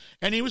favorite,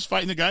 and he was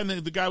fighting the guy, and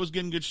the guy was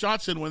getting good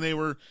shots in when they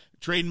were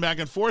trading back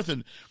and forth.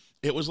 And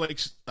it was like,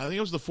 I think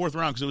it was the 4th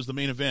round because it was the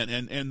main event,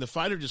 and the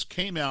fighter just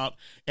came out,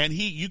 and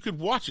you could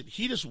watch it.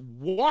 He just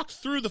walked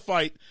through the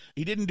fight.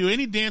 He didn't do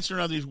any dancing or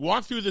nothing. He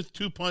walked through the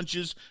 2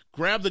 punches,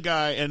 grabbed the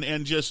guy,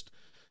 and just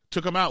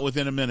took him out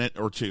within a minute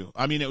or 2.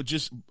 I mean,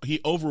 he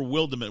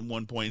overwhelmed him at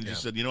one point and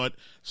just said, you know what,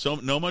 so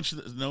no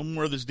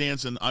more of this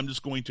dancing. I'm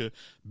just going to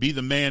be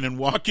the man and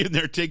walk in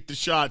there, take the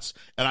shots,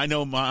 and I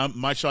know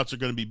my shots are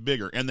going to be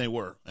bigger, and they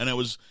were. And it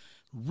was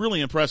really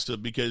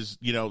impressive because,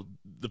 you know,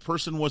 the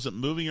person wasn't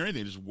moving or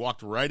anything. He just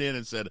walked right in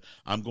and said,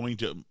 I'm going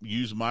to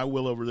use my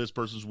will over this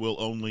person's will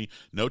only.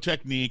 No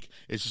technique.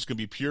 It's just going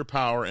to be pure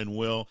power and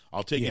will.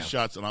 I'll take his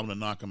shots, and I'm going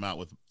to knock him out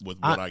with what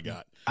I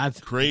got.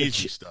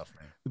 Crazy stuff,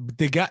 man.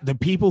 The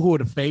people who are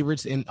the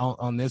favorites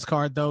on this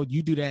card, though,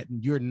 you do that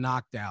and you're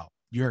knocked out.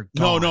 You're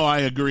gone. No,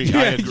 I agree.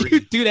 I agree. You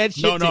do that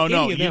shit.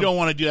 No. You don't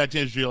want to do that to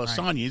Israel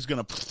Adesanya. He's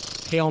gonna.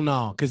 Hell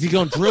no, because he's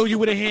gonna drill you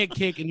with a head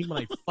kick, and you're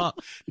like, "Fuck."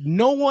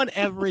 No one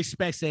ever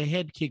expects a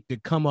head kick to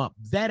come up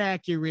that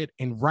accurate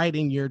and right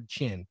in your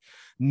chin.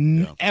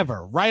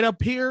 Ever, right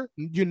up here,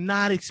 you're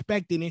not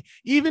expecting it.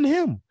 Even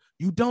him,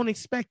 you don't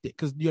expect it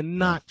because you're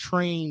not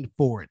trained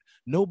for it.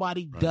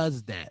 Nobody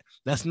does that.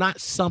 That's not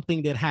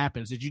something that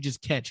happens that you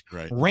just catch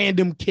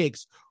random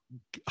kicks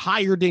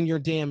higher than your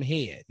damn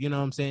head. You know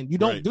what I'm saying? You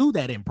don't do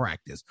that in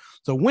practice.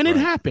 So when it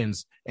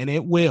happens, and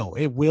it will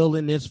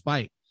in this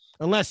fight,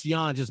 unless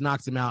Jan just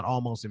knocks him out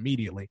almost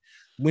immediately.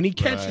 When he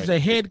catches a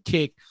head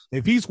kick,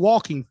 if he's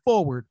walking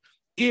forward,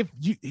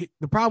 the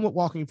problem with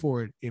walking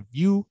forward, if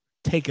you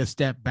take a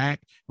step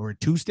back or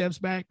 2 steps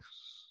back,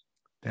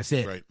 that's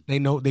it. Right. They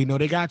know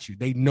they got you.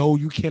 They know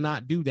you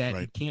cannot do that.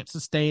 You can't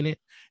sustain it.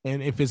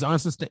 And if it's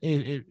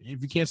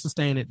if you can't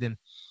sustain it, then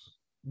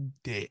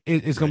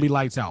it's going to be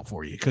lights out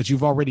for you because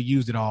you've already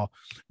used it all.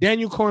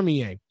 Daniel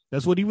Cormier,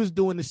 that's what he was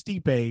doing to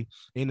Stipe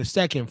in the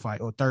 2nd fight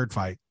or 3rd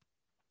fight.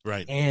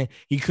 Right. And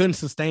he couldn't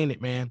sustain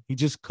it, man. He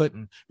just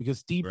couldn't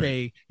because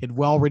Stipe had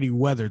already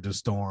weathered the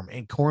storm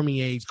and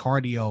Cormier's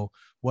cardio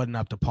wasn't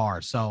up to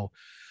par. So,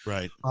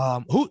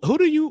 who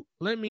do you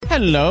let me?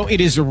 Hello,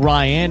 it is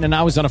Ryan, and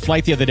I was on a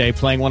flight the other day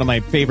playing one of my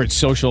favorite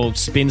social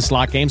spin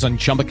slot games on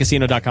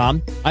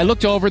ChumbaCasino.com. I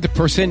looked over at the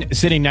person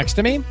sitting next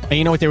to me, and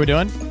you know what they were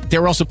doing? They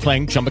were also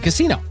playing Chumba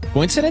Casino.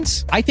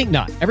 Coincidence? I think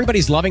not.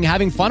 Everybody's loving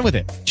having fun with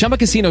it. Chumba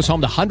Casino is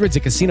home to hundreds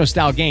of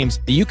casino-style games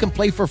that you can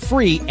play for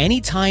free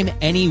anytime,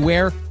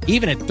 anywhere,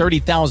 even at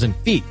 30,000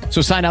 feet.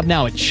 So sign up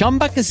now at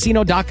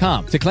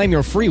ChumbaCasino.com to claim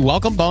your free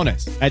welcome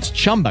bonus. That's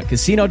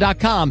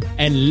ChumbaCasino.com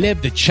and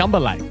live the Chumba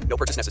life. No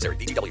purchase necessary.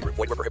 VGW. Void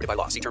where prohibited by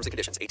law. See terms and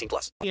conditions. 18+.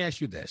 Let me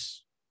ask you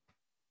this.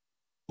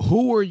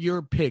 Who are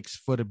your picks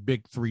for the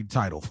big 3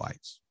 title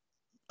fights?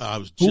 I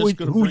was just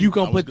who you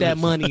going to put that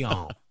money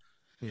on?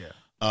 Yeah.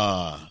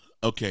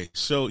 Okay.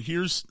 So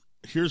here's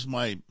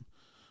my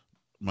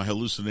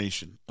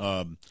hallucination.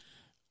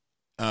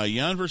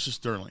 Jan versus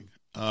Sterling.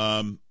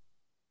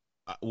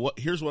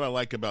 Here's what I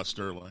like about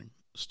Sterling.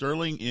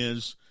 Sterling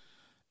is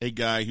a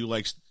guy who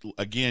likes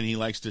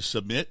to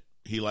submit.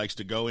 He likes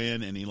to go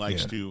in and he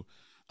likes to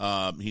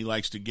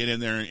get in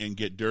there and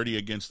get dirty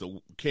against the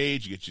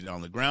cage, get you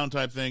on the ground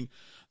type thing.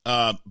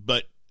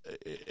 But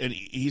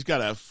he's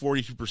got a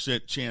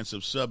 42% chance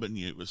of subbing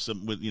you with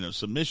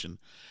submission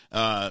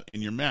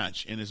in your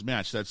match. In his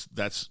match, that's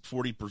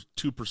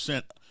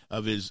 42%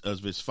 of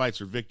his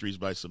fights or victories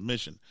by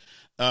submission.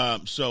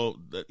 So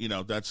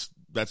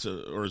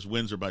or his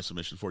wins are by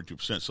submission,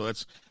 42%. So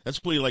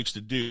that's what he likes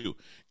to do.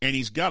 And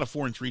he's got a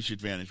 4-inch reach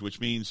advantage,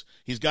 which means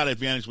he's got an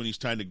advantage when he's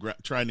trying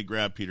to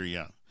grab Peter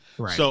Yan.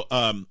 Right. So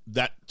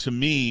that to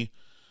me,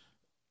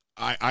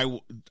 I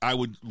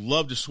would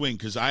love to swing,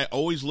 because I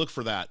always look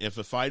for that. If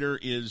a fighter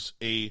is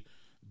a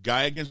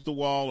guy against the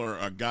wall or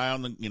a guy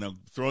on the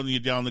throwing you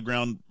down the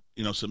ground,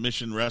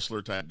 submission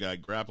wrestler type guy,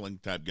 grappling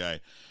type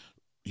guy,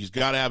 he's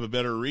got to have a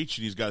better reach,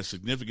 and he's got a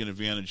significant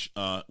advantage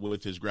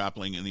with his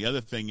grappling. And the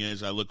other thing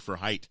is, I look for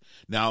height.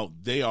 Now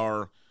they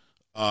are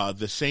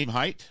the same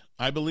height,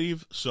 I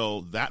believe,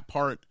 so that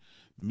part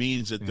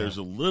means that there's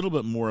a little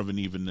bit more of an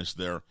evenness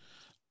there.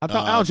 I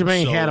thought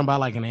Aljamain had him by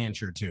like an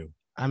inch or two.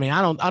 I mean,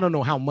 I don't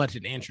know how much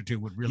an inch or two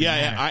would really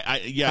matter. I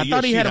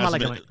thought he had him by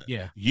like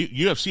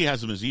UFC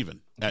has them as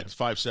even at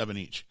 5'7"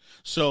 each.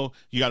 So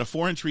you got a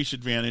 4-inch reach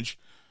advantage,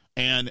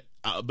 and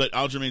but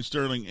Aljamain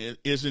Sterling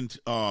isn't.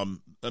 I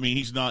mean,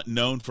 he's not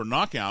known for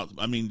knockout.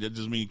 I mean, that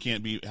doesn't mean he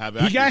can't have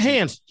accuracy. He got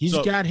hands. He's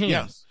got hands.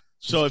 Yeah.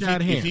 So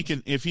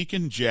if he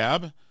can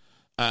jab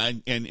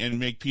and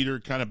make Peter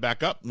kind of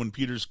back up when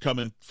Peter's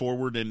coming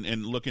forward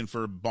and looking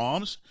for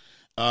bombs,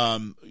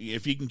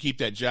 if he can keep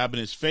that jab in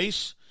his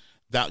face,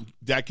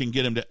 that can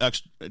get him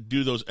to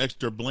do those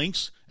extra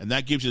blinks, and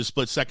that gives you a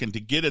split second to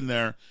get in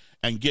there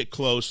and get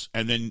close,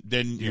 and then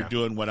you're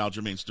doing what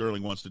Aljamain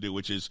Sterling wants to do,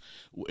 which is,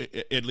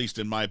 at least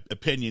in my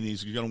opinion,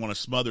 he's going to want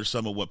to smother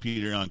some of what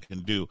Peter Yan can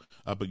do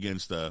up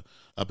against there.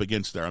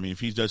 I mean, if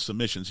he does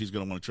submissions, he's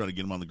going to want to try to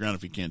get him on the ground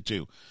if he can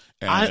too.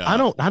 And, I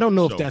don't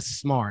know if that's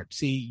smart.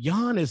 See,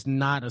 Yan is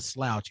not a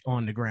slouch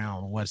on the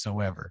ground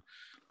whatsoever.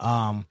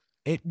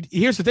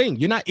 Here's the thing: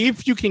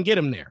 if you can get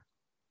him there.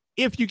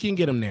 If you can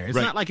get him there, it's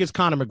not like it's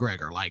Conor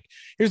McGregor. Like,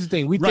 here's the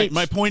thing: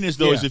 my point is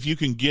though, is if you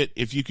can get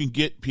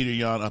Peter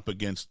Yan up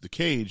against the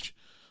cage,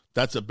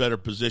 that's a better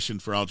position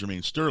for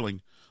Aljamain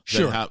Sterling.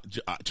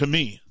 To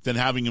me, than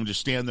having him just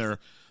stand there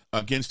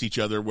against each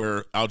other,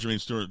 where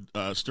Aljamain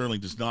Sterling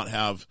does not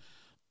have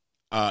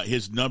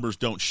his numbers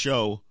don't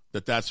show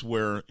that's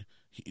where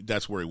he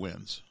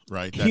wins.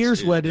 Right.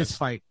 Here's where this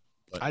fight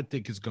I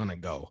think is going to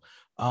go.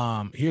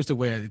 Here's the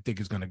way I think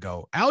it's going to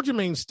go.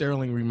 Aljamain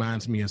Sterling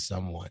reminds me of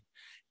someone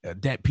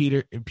that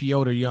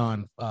Petr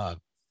Yan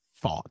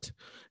fought,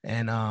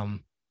 and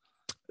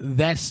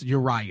that's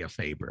Uriah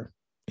Faber.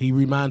 He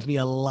reminds me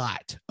a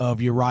lot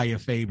of Uriah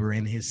Faber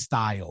in his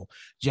style,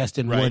 just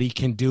in what he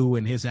can do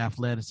and his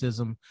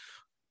athleticism.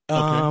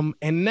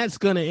 And that's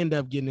going to end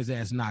up getting his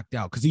ass knocked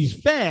out because he's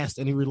fast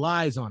and he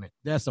relies on it.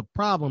 That's a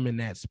problem in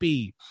that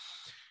speed.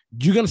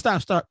 You're going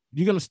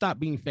to stop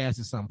being fast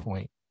at some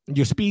point.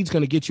 Your speed's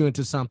going to get you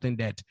into something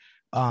that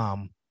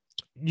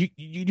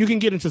you can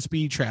get into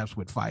speed traps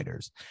with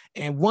fighters.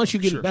 And once you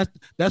get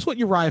that's what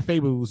Uriah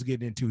Faber was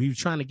getting into. He was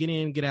trying to get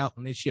in, get out,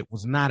 and this shit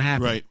was not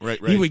happening. Right.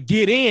 He would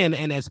get in,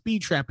 and that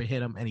speed trap would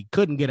hit him, and he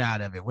couldn't get out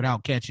of it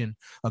without catching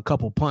a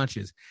couple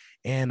punches.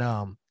 And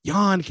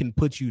Yan can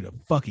put you to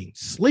fucking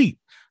sleep.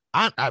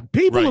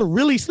 People are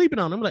really sleeping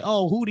on him. Like,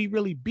 oh, who'd he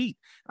really beat?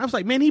 I was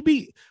like, man, he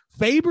beat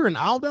Faber and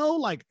Aldo.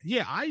 Like,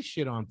 yeah, I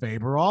shit on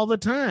Faber all the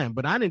time,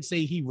 but I didn't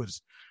say he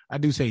was. I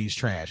do say he's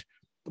trash.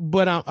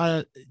 But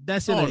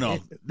that's in an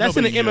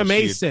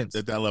MMA sense.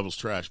 That level's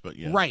trash, but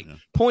yeah. Right. Yeah.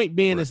 Point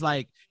being is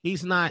like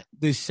he's not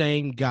the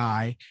same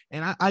guy.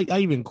 And I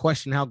even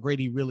question how great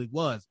he really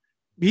was.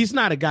 He's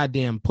not a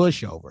goddamn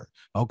pushover.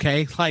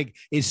 Okay. Like,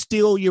 it's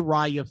still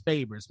Uriah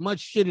Faber. As much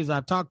shit as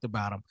I've talked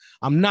about him,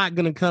 I'm not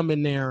going to come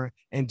in there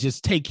and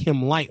just take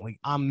him lightly.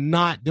 I'm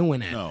not doing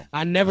that. No,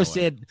 I never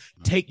said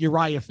take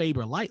Uriah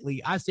Faber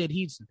lightly. I said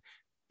he's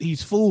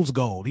fool's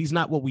gold. He's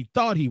not what we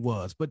thought he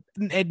was. But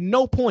at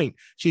no point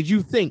should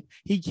you think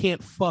he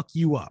can't fuck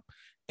you up.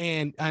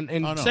 And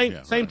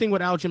same thing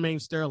with Aljamain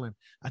Sterling.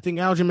 I think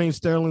Aljamain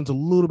Sterling's a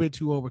little bit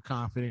too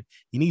overconfident.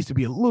 He needs to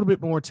be a little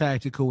bit more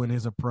tactical in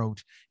his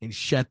approach and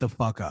shut the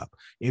fuck up.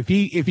 If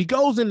he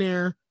goes in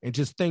there and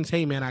just thinks,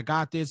 hey man, I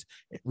got this,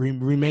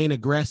 remain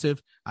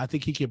aggressive, I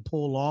think he can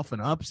pull off an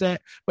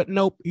upset. But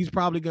nope, he's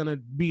probably gonna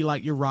be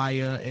like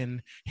Uriah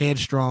and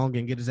headstrong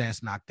and get his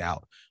ass knocked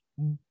out.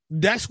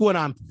 That's what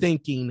I'm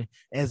thinking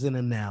as an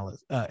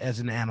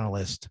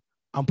analyst.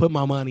 I'm putting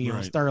my money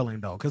on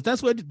Sterling though, because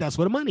that's what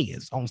the money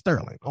is on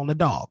Sterling, on the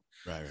dog.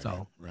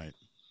 Right.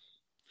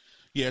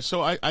 Yeah,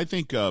 so I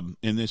think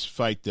in this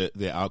fight that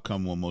the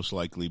outcome will most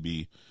likely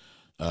be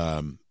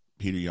Petr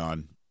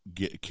Yan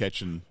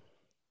catching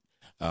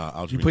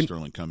Aljamain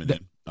Sterling coming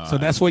in. So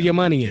that's where your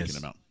money is.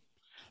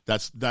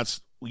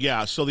 That's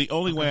yeah. So the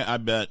only way I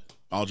bet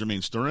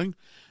Aljamain Sterling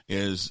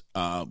is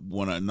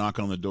when I knock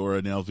on the door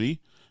in LV.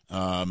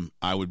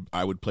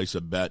 I would place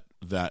a bet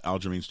that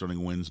Aljamain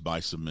Sterling wins by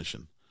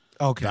submission.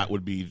 Okay, that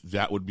would be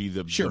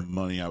the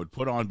money I would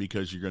put on,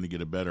 because you're going to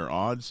get a better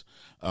odds.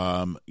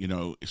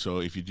 So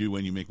if you do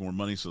win, you make more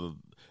money. So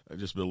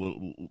just a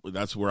little.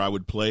 That's where I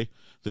would play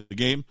the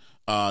game,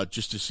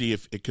 just to see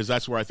because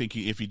that's where I think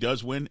if he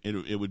does win,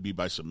 it would be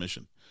by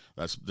submission.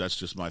 That's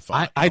just my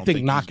thought. I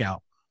think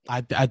knockout.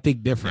 I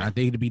think different. Yeah. I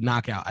think it'd be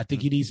knockout. I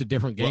think he needs a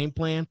different game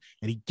plan,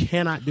 and he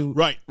cannot do.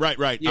 Right.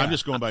 Yeah. I'm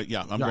just going by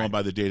going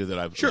by the data that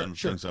I've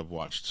things I've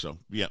watched. So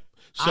yeah.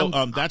 So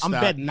I'm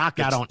betting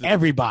knockout on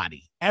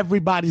everybody.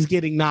 Everybody's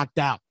getting knocked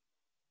out.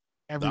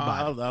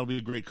 Everybody. That'll be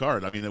a great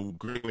card. I mean, a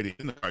great way to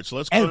end the card. So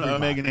let's go to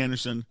Megan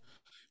Anderson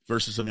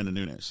versus Amanda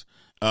Nunes.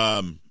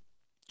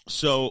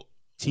 So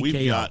TKO.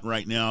 We've got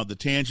right now the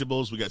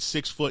tangibles. We got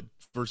 6 foot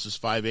versus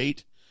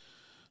 5'8".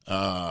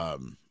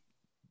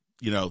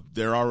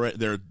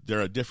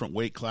 They're a different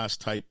weight class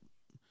type.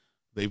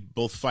 They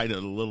both fight at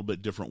a little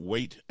bit different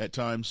weight at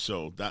times,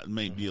 so that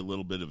may be a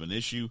little bit of an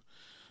issue.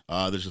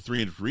 There's a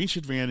 3-inch reach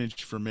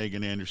advantage for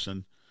Megan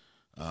Anderson.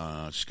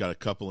 She's got a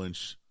couple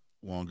inch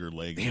longer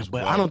legs.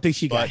 But I don't think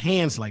she got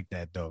hands like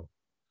that though.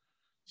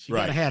 She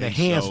gotta have the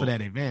hands for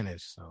that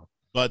advantage. So,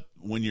 but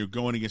when you're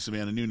going against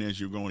Amanda Nunes,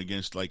 you're going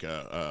against like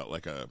a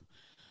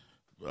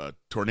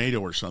tornado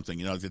or something,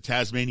 the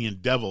Tasmanian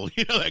Devil,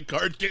 that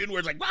cartoon where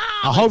it's like, wow.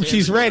 I hope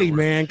she's ready,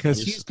 man,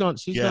 because she's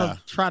gonna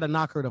try to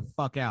knock her the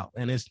fuck out.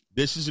 And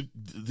this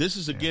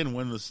is again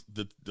one of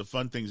the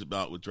fun things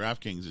about with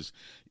DraftKings is,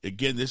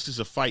 again, this is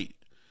a fight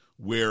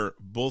where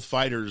both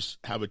fighters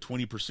have a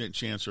 20%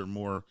 chance or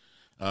more,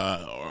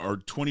 or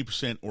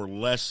 20% or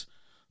less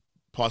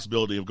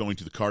possibility of going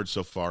to the card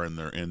so far in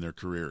their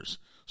careers.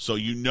 So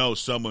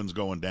someone's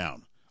going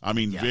down. I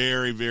mean,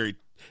 very, very.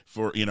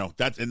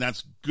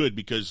 That's good,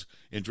 because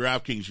in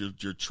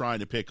DraftKings you're trying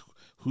to pick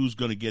who's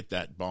going to get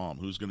that bomb,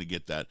 who's going to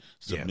get that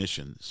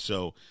submission.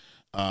 So,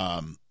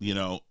 Megan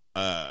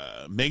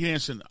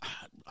Anderson,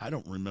 I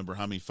don't remember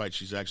how many fights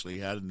she's actually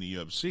had in the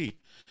UFC.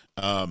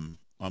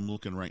 I'm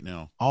looking right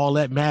now. All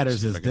that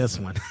matters is this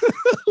one.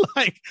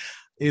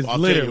 I'll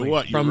literally tell you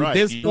what, from right.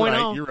 this point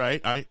on. You're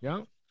right.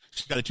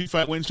 She's got a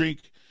 2-fight win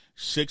streak.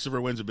 6 of her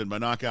wins have been by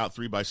knockout,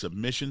 3 by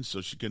submission, so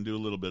she can do a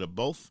little bit of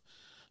both.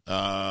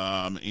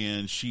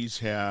 And she's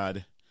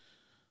had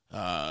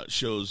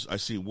shows. I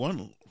see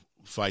one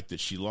fight that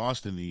she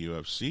lost in the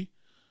UFC.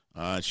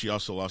 She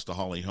also lost to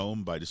Holly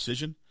Holm by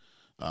decision.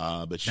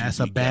 But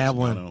that's a bad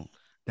one.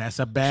 That's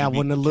a bad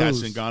one to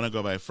lose. Kat Zingano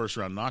go by a first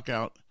round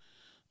knockout.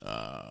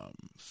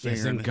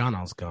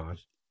 Zingano's gone.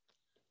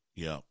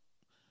 Yeah,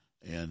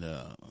 and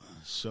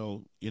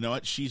so you know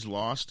what? She's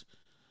lost.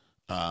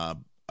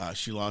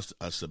 She lost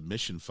a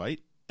submission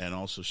fight. And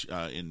also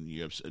in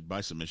UFC by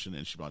submission,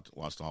 and she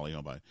lost to Holly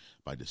Holm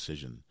by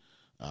decision.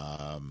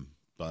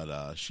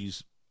 But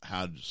she's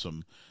had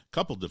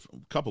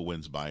couple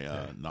wins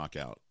by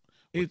knockout,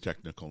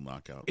 technical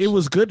knockouts. It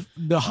was good.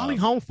 The Holly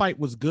Holm fight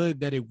was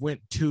good that it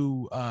went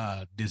to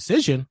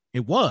decision.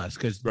 It was,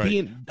 because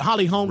being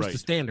Holly Holm's the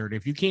standard.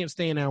 If you can't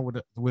stay in there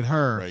with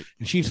her,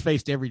 and she's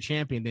faced every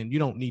champion, then you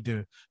don't need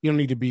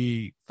to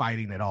be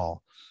fighting at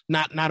all.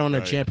 Not on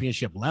a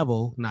championship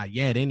level, not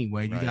yet.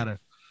 Anyway, you gotta.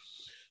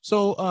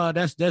 So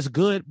that's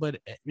good, but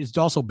it's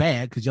also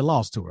bad because you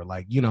lost to her.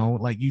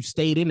 You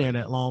stayed in there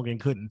that long and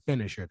couldn't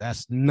finish her.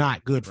 That's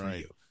not good for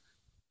you,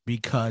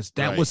 because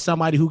that was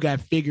somebody who got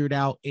figured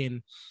out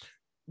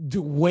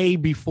way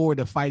before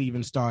the fight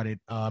even started.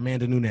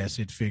 Amanda Nunes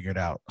had figured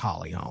out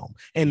Holly Holm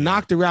and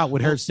knocked her out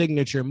with her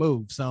signature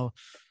move. So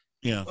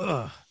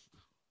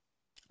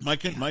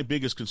my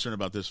biggest concern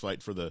about this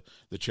fight for the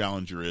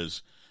challenger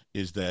is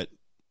that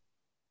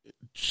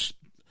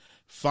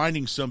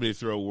finding somebody to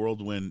throw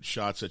whirlwind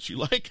shots at you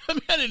like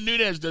Amanda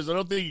Nunes does. I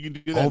don't think you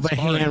can do that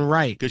overhand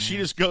because she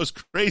just goes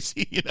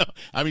crazy.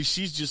 I mean,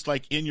 she's just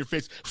like in your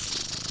face.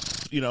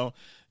 You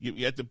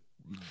have to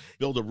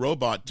build a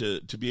robot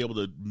to be able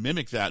to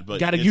mimic that. But you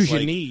got to use your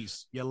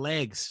knees, your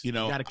legs. You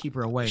got to keep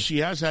her away. She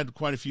has had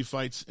quite a few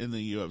fights in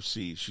the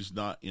UFC. She's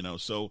not,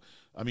 so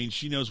I mean,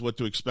 she knows what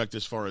to expect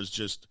as far as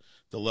just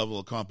the level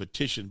of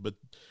competition. But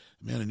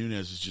Amanda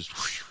Nunes is just,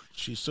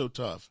 she's so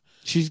tough.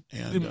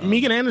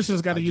 Megan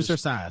Anderson's got to use her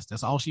size.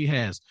 That's all she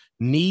has.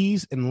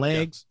 Knees and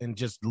legs, and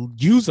just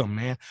use them,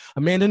 man.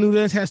 Amanda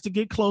Nunes has to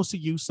get close to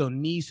you, so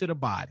knees to the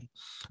body.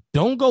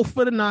 Don't go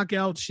for the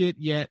knockout shit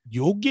yet.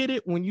 You'll get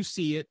it when you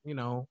see it,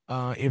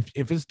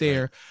 if it's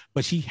there.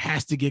 But she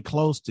has to get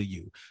close to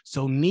you.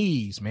 So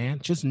knees, man,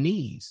 just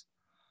knees.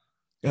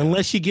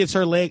 Unless she gets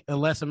her leg,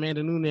 unless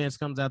Amanda Nunes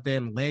comes out there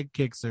and leg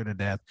kicks her to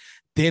death,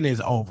 then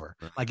it's over.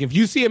 Like if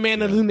you see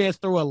Amanda Nunes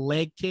throw a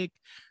leg kick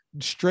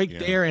straight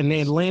there and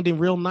then landing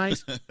real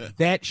nice,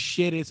 that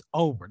shit is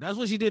over. That's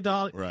what she did to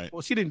Holly. Right.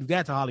 Well, she didn't do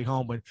that to Holly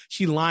Holm, but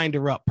she lined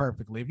her up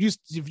perfectly. If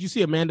you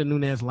see Amanda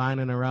Nunes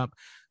lining her up,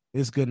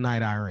 it's good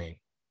night, Irene.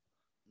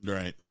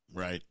 Right.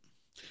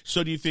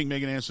 So do you think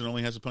Megan Anderson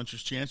only has a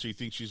puncher's chance, or you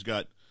think she's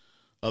got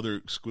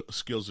other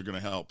skills that are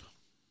going to help?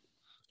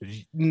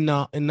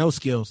 No, and no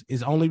skills.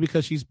 It's only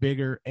because she's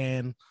bigger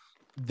and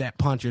that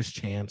puncher's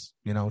chance.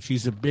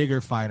 She's a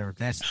bigger fighter.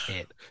 That's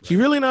it. She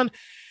really not.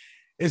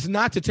 It's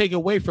not to take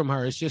away from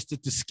her. It's just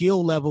that the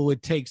skill level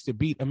it takes to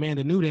beat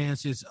Amanda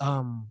Nunes is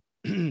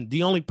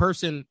the only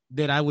person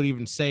that I would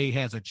even say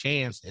has a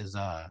chance is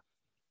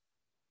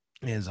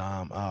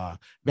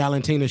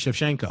Valentina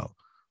Shevchenko,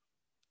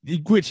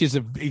 which is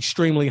an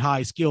extremely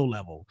high skill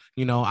level.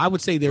 I would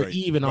say they're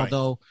even,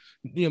 although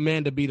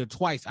Amanda beat her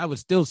twice. I would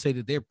still say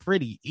that they're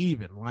pretty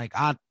even. Like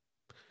I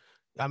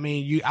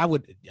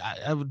would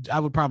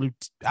probably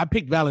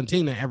pick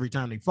Valentina every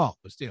time they fought,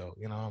 but still,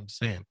 what I'm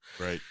saying.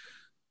 Right.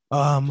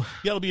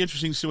 It'll be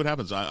interesting to see what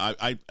happens.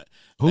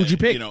 Who'd you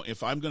pick?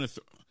 If I'm going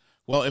to,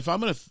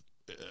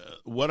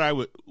 what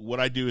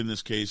I do in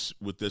this case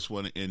with this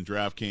one in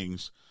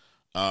DraftKings,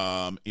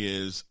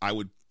 is I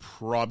would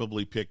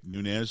probably pick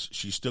Nunes.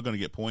 She's still going to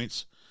get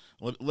points.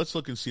 Let's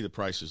look and see the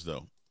prices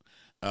though.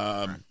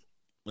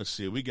 Let's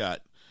see. We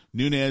got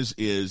Nunes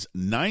is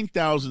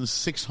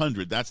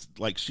 9,600. That's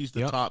like she's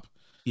the top.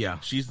 Yeah,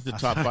 she's the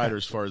top fighter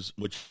as far as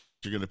which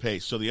you're going to pay.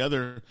 So the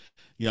other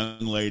young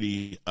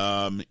lady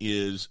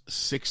is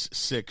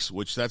 6'6",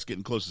 which that's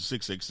getting close to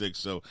 666.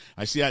 So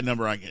I see that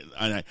number.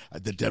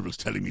 The devil's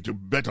telling me to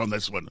bet on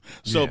this one.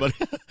 So, but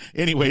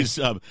anyways,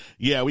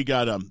 we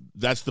got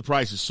that's the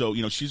prices. So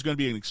she's going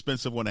to be an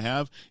expensive one to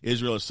have.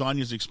 Israel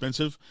Adesanya's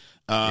expensive.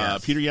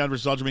 Peter Yan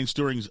versus Aljamain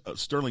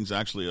Sterling's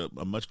actually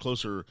a much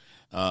closer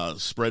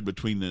spread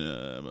between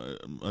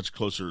much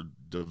closer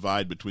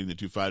divide between the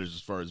two fighters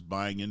as far as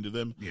buying into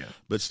them. Yeah.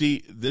 But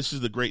see, this is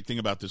the great thing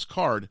about this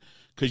card,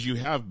 because you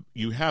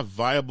have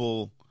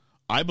viable.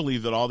 I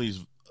believe that all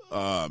these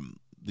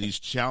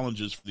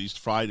challenges for these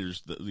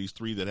fighters, these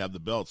three that have the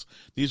belts,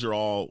 these are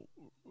all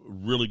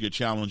really good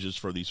challenges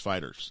for these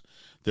fighters.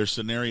 There's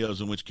scenarios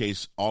in which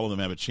case all of them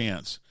have a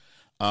chance,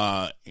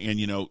 and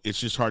it's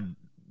just hard.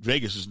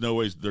 Vegas is no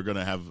ways they're going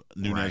to have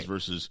Nunes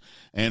versus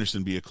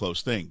Anderson be a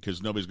close thing,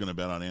 because nobody's going to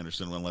bet on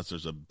Anderson unless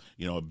there's a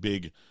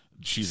big.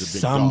 She's a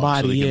big dog,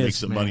 so they can make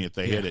some money if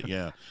they hit it.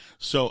 Yeah.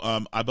 So,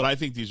 but I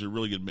think these are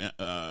really good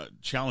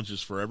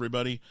challenges for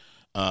everybody,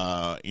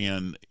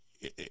 and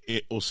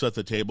it will set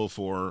the table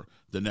for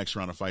the next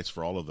round of fights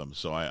for all of them.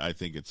 So I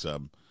think it's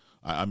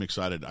I'm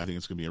excited. I think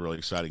it's going to be a really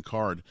exciting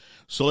card.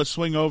 So let's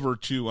swing over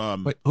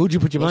to Wait, who'd you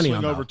put your money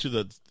on? Over to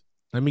the.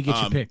 Let me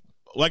get your pick.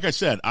 Like I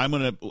said,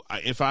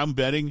 if I'm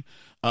betting,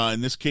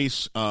 in this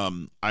case,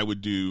 I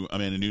would do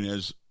Amanda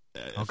Nunes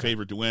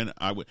favorite to win.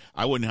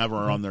 I wouldn't have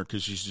her on there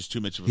because she's just too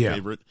much of a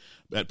favorite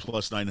at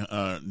plus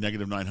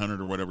negative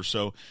 900 or whatever.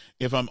 So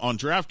if I'm on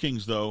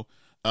DraftKings though,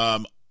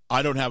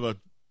 I don't have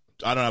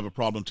a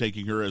problem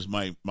taking her as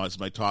my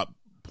top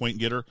point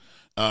getter.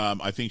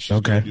 I think she's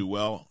going to do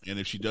well, and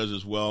if she does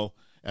as well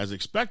as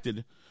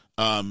expected,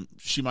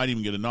 she might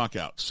even get a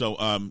knockout. So,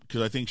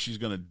 because I think she's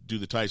going to do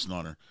the Tyson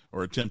on her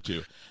or attempt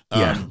to.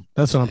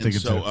 That's what I'm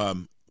thinking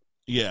too.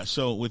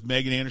 So with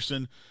Megan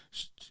Anderson,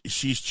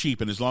 she's cheap,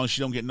 and as long as she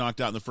don't get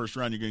knocked out in the first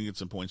round, you're going to get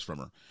some points from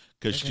her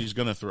because she's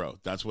going to throw.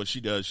 That's what she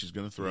does. She's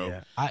going to throw.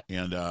 Yeah.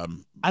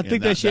 I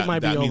think that shit might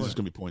be over. That means it's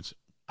going to be points.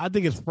 I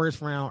think it's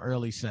first round,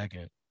 early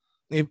second.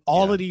 If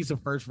all of these are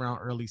first round,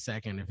 early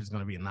second, if it's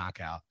going to be a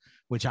knockout,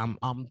 which I'm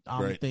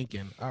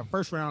thinking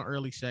first round,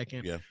 early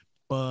second. Yeah.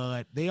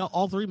 But they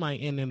all three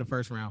might end in the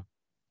first round,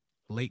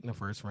 late in the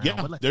first round.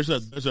 Yeah, there's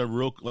a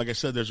real, like I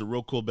said, there's a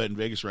real cool bet in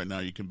Vegas right now.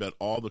 You can bet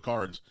all the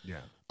cards. Yeah,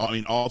 I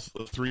mean all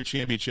three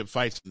championship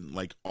fights,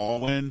 like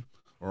all win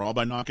or all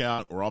by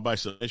knockout or all by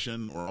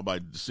submission or all by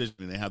decision.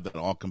 And they have that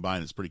all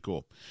combined. It's pretty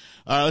cool.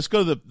 Let's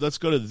go to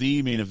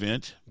the main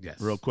event. Yes.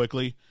 Real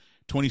quickly,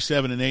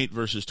 27-8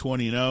 versus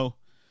 20-0.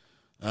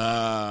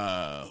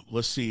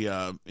 Let's see.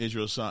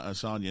 Israel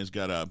Adesanya's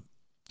got a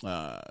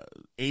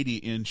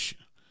 80-inch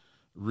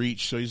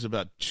reach, so he's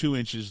about 2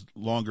 inches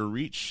longer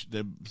reach,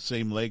 the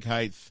same leg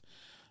height.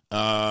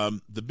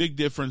 The big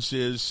difference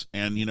is,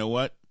 and you know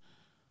what,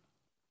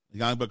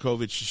 Jan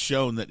Blachowicz has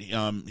shown that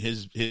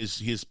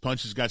his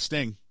punches got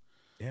sting.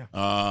 Yeah,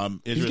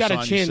 he's got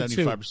a chin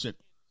 75%. Too.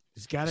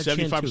 He's got a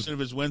 75% of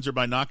his wins are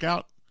by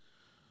knockout.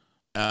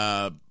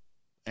 And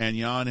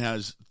Jan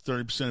has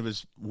 30% of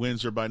his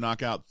wins are by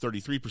knockout,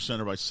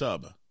 33% are by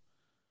sub.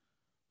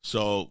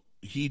 So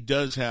he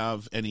does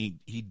have, and he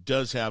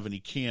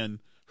can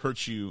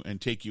hurt you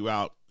and take you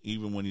out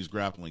even when he's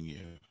grappling you.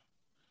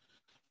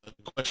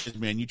 The question is,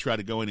 man, you try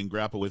to go in and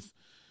grapple with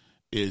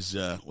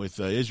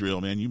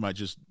Israel, man, you might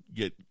just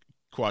get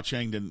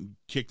Kwachanged and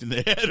kicked in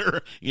the head,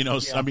 or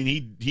I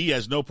mean, he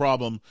has no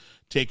problem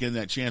taking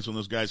that chance when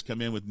those guys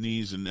come in with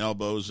knees and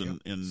elbows and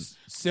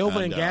Silva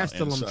and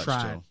Gastelum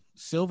tried. So.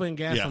 Silva and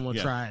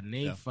Gastelum tried, and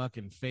they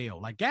fucking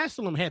failed. Like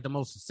Gastelum had the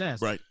most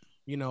success, right?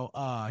 He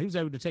was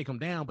able to take him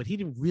down, but he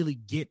didn't really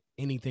get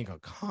anything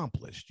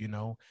accomplished.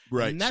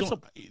 Right? And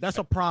that's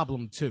a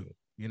problem too.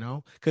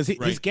 Because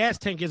his gas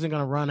tank isn't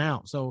going to run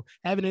out. So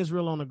having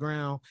Israel on the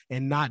ground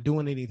and not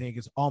doing anything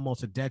is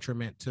almost a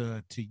detriment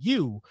to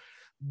you,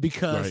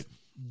 because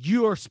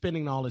you're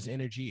spending all his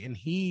energy and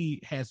he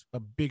has a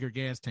bigger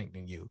gas tank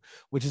than you,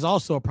 which is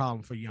also a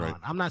problem for Jan. Right.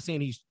 I'm not saying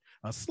he's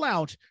a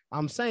slouch.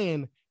 I'm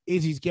saying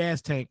Izzy's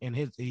gas tank, and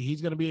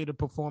he's going to be able to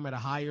perform at a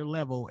higher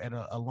level at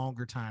a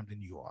longer time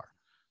than you are.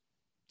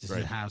 This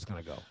is how it's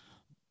going to go.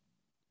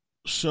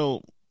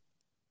 So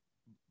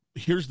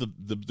here's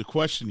the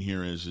question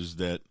here is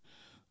that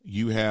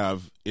you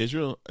have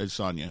Israel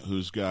Adesanya,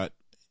 who's got,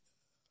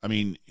 I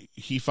mean,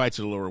 he fights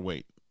at a lower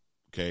weight.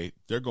 Okay.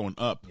 They're going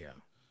up. Yeah.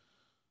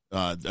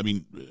 I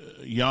mean,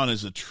 Jan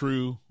is a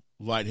true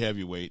light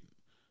heavyweight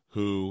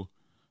who,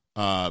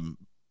 I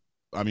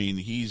mean,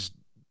 he's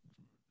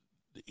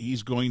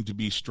going to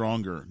be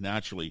stronger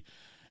naturally,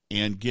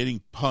 and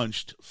getting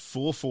punched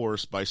full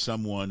force by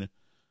someone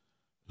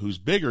who's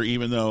bigger,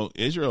 even though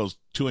Israel's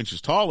 2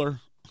 inches taller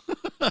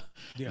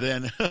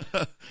than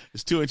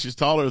is 2 inches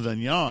taller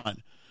than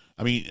Jan.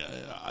 I mean,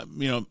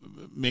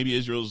 maybe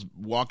Israel's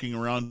walking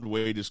around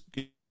weight is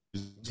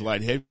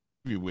light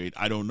heavyweight.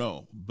 I don't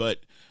know, but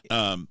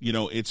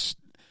it's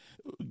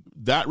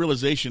that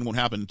realization won't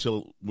happen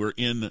until we're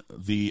in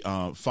the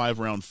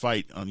 5-round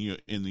fight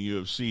in the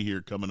UFC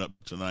here coming up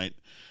tonight.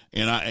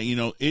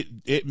 And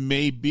it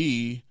may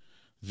be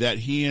that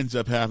he ends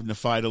up having to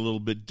fight a little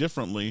bit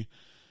differently,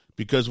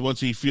 because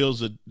once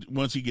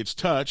he gets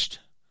touched,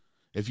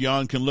 if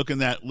Jan can look in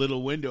that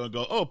little window and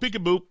go, oh,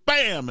 peekaboo,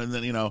 bam, and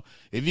then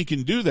if he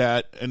can do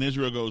that, and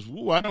Israel goes,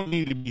 ooh, I don't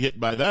need to be hit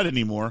by that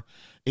anymore.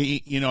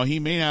 He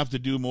may have to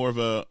do more of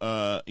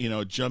a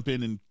jump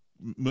in and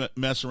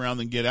mess around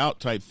and get out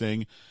type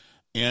thing.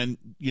 And,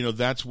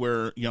 that's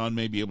where Jan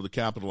may be able to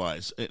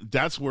capitalize.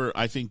 That's where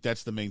I think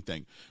that's the main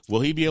thing.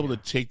 Will he be able to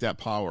take that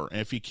power? And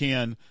if he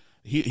can,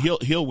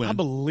 he'll win. I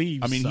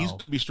believe. I mean, he's going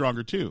to be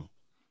stronger too.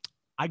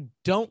 I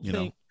don't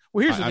think.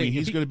 Well, here's the thing.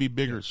 He's going to be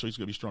bigger, so he's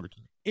going to be stronger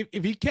too.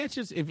 If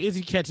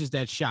Izzy catches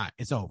that shot,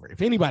 it's over.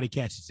 If anybody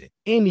catches it,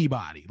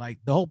 anybody, like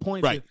the whole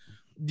point, right?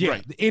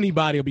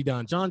 Anybody will be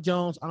done. John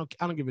Jones, I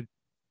don't give a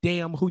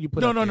damn who you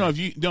put.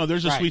 No.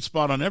 There's a sweet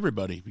spot on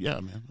everybody. Yeah,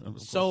 man.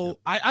 So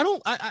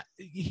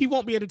he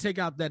won't be able to take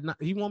out that.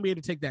 He won't be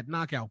able to take that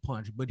knockout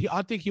punch, but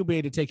I think he'll be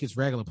able to take his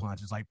regular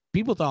punches. Like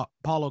people thought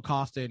Paulo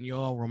Costa and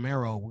Yoel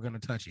Romero were going to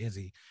touch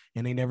Izzy,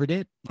 and they never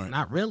did. Right.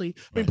 Not really.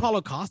 I mean, Paulo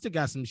Costa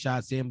got some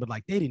shots in, but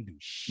like they didn't do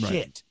shit.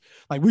 Right.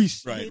 Like we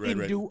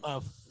didn't do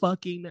a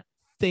fucking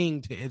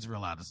thing to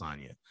Israel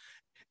Adesanya.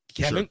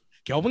 Kelvin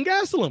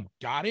Gastelum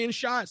got in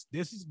shots.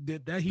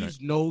 He's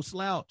no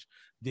slouch.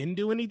 Didn't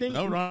do anything.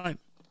 No, right.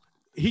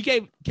 He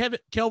gave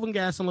Kelvin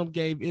Gastelum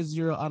gave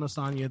Israel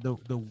Adesanya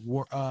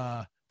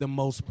the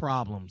most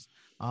problems.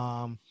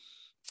 I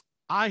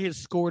had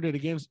scored it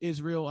against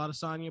Israel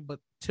Adesanya, but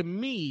to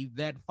me,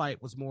 that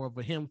fight was more of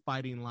him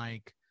fighting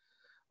like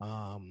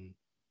Floyd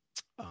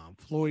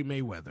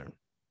Mayweather.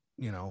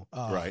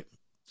 Right.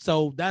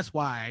 So that's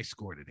why I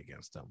scored it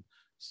against him.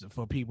 So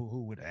for people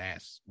who would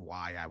ask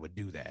why I would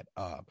do that.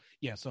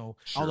 So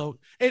sure.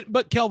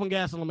 But Kelvin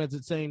Gastelum at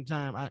the same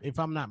time, if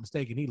I'm not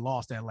mistaken, he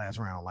lost that last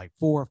round, like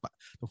the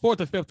fourth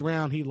or fifth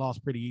round, he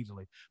lost pretty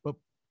easily. But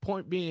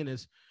point being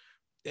is,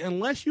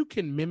 unless you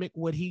can mimic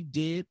what he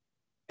did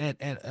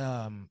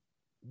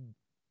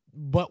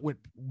but with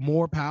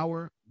more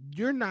power,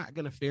 you're not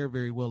going to fare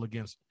very well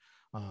against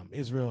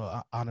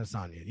Israel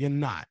Adesanya. You're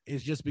not.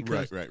 It's just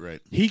because right.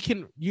 He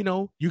can, you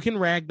can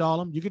ragdoll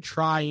him. You can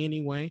try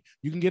anyway.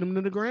 You can get him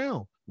to the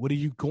ground. What are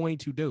you going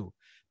to do?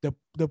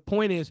 The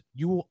point is,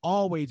 you will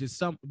always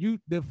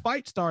the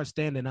fight starts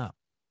standing up.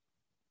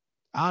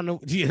 I don't know,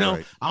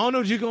 right. I don't know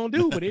what you're gonna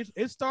do, but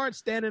it starts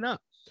standing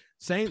up.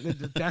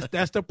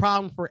 That's the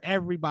problem for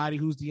everybody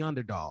who's the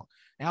underdog.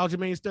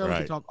 Aljamain Sterling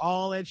can talk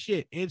all that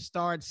shit. It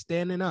starts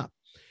standing up,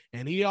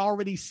 and he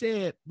already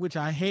said, which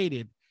I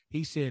hated.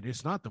 He said,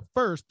 it's not the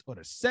first or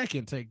the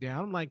second takedown.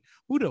 I'm like,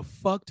 who the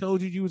fuck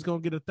told you was going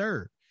to get a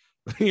third?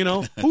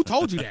 Who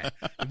told you that?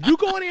 If you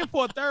going in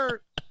for a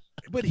third,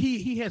 but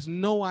he has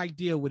no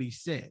idea what he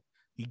said.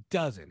 He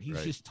doesn't.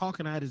 He's just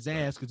talking out his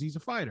ass because he's a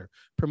fighter.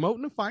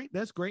 Promoting the fight,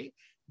 that's great.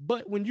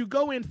 But when you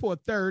go in for a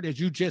third, as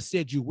you just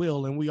said you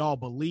will, and we all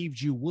believed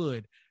you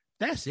would,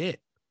 that's it.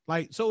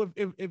 Like, so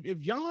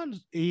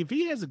if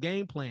he has a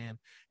game plan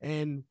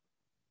and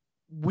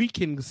we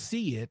can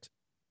see it,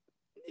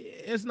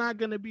 it's not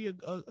going to be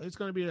it's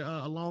going to be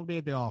a long day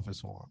at the office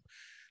for him.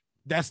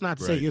 That's not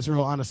to say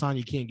Israel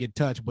Adesanya can't get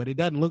touched, but it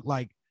doesn't look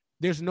like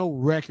there's no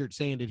record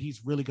saying that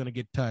he's really going to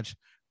get touched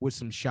with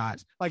some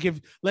shots. Like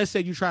if, let's say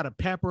you try to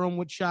pepper him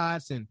with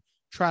shots and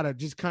try to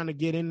just kind of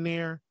get in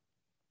there,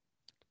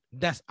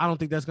 I don't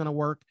think that's going to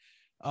work.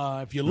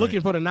 If you're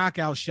looking for the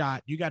knockout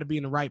shot, you got to be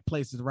in the right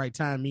place at the right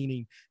time,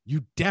 meaning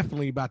you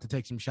definitely about to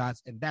take some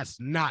shots, and that's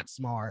not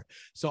smart.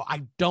 So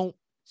I don't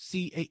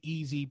see an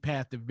easy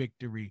path to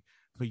victory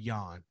for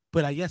Jan.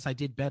 But I guess I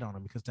did bet on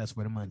him because that's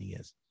where the money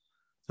is.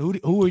 So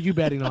who are you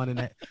betting on in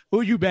that?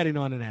 Who are you betting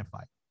on in that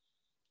fight?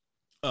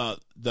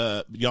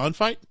 The Jan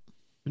fight?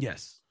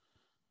 Yes.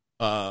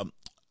 I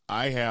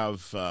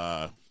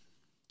have.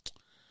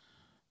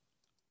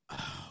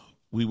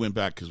 We went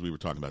back because we were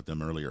talking about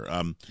them earlier.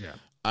 Yeah.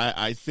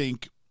 I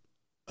think,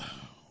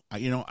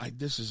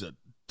 this is a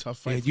tough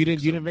fight. Yeah, you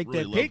didn't make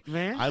that pick,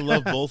 man. I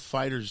love both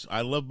fighters.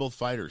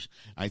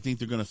 I think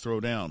they're going to throw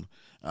down.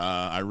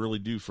 I really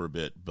do for a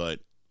bit, but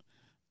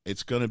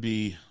it's going to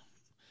be.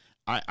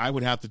 I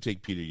would have to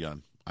take Peter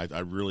Yan. I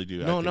really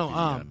do.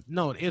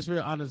 No,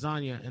 Israel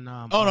Adesanya and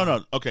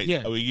no. Okay.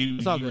 Yeah. You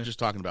were just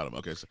talking about him.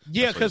 Okay. So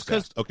yeah,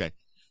 because okay.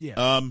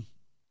 Yeah.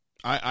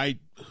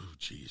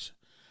 Jeez.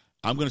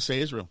 I'm going to say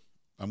Israel.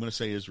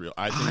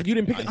 I think, you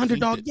didn't pick an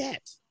underdog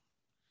yet.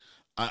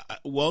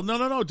 Well,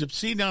 no.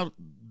 See, now,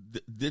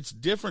 it's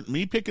different.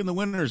 Me picking the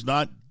winner is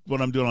not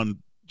what I'm doing on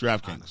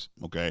DraftKings,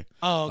 okay?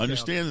 Oh, okay.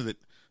 Understand that,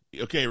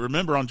 okay,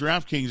 remember, on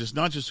DraftKings, it's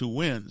not just who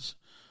wins,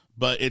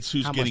 but it's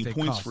who's getting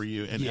points for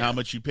you and how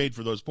much you paid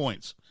for those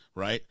points,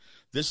 right?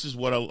 This is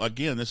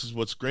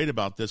what's great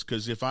about this,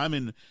 because if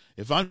I'm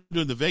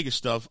doing the Vegas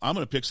stuff, I'm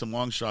going to pick some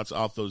long shots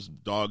off those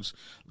dogs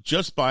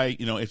just by,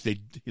 if they,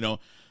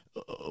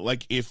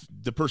 like if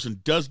the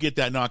person does get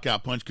that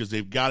knockout punch because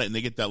they've got it and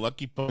they get that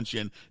lucky punch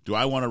in, do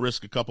I want to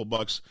risk a couple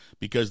bucks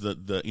because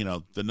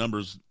the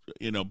numbers,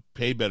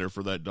 pay better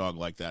for that dog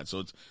like that?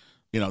 So it's,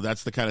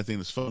 that's the kind of thing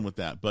that's fun with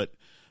that. But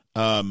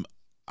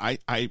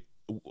I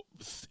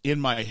in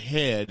my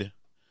head,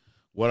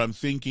 what I'm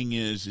thinking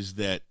is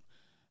that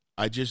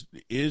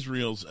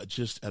Israel's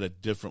just at a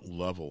different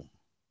level.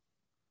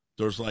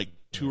 There's like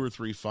 2 or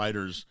 3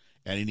 fighters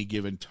at any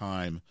given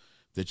time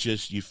that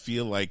just, you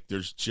feel like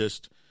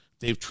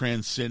they've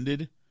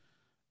transcended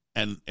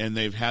and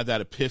they've had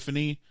that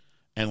epiphany,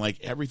 and like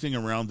everything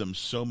around them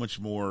so much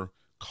more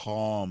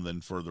calm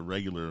than for the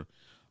regular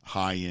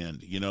high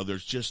end.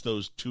 There's just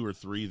those 2 or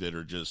 3 that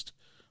are just,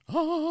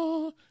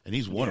 and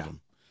he's one of them.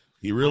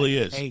 He really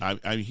is.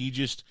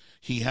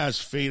 He has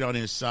fate on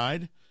his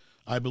side,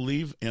 I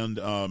believe.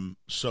 And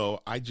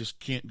so I just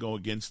can't go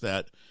against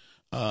that.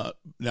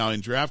 Now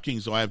in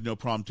DraftKings, though, I have no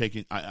problem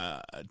taking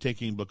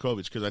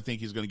Blachowicz because I think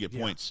he's going to get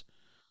points.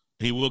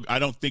 He will. I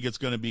don't think it's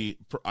going to be.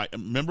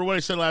 Remember what I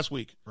said last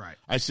week? Right.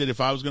 I said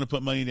if I was going to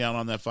put money down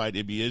on that fight,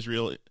 it'd be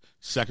Israel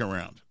second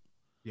round.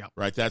 Yeah.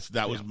 Right.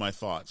 That was my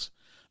thoughts.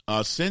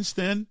 Since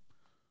then,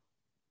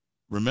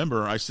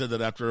 remember I said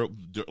that after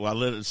I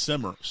let it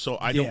simmer. So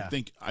I don't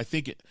think. I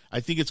think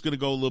it's going to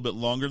go a little bit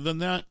longer than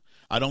that.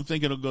 I don't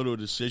think it'll go to a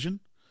decision,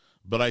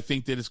 but I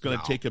think that it's going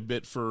to take a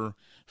bit for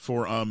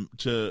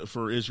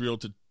Israel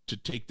to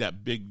take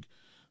that big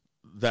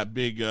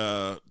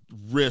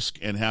risk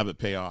and have it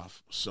pay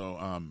off. So,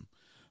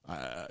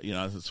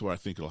 that's where I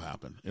think it'll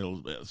happen.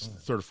 It's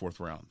 3rd or 4th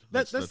round.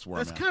 That's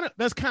where I'm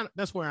at.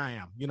 That's where I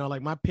am.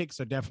 Like my picks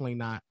are definitely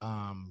not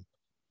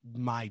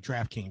my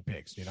DraftKings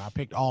picks. I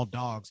picked all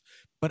dogs,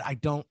 but I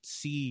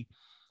see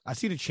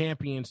the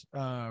champions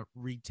I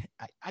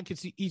could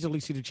easily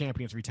see the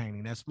champions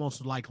retaining. That's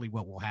most likely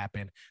what will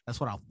happen. That's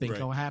what I'll think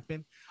will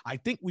happen. I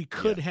think we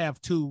could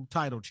have 2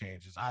 title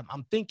changes.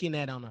 I'm thinking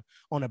that on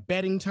a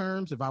betting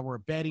terms, if I were a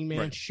betting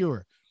man,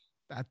 sure.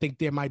 I think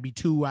there might be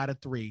 2 out of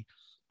 3.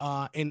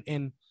 I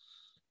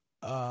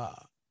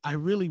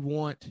really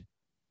want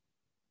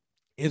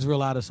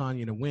Israel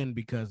Adesanya to win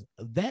because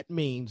that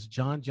means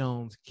Jon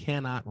Jones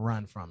cannot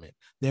run from it.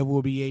 There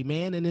will be a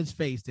man in his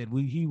face that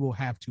he will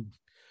have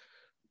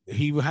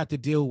to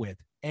deal with.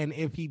 And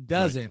if he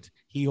doesn't,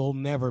 he'll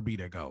never be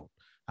the GOAT.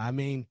 I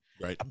mean,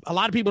 a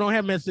lot of people don't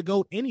have him as the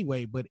GOAT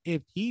anyway, but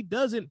if he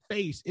doesn't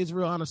face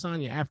Israel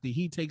Adesanya after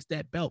he takes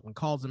that belt and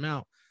calls him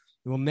out,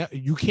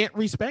 you can't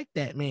respect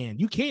that man.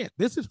 You can't.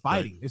 This is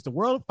fighting. It's the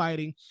world of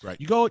fighting. Right.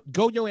 You go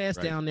your ass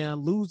down there,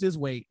 lose his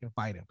weight, and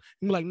fight him.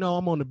 You're like, no,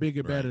 I'm on the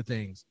bigger, better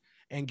things.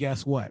 And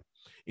guess what?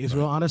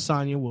 Israel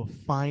Adesanya will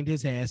find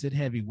his ass at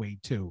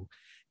heavyweight too.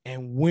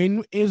 And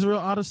when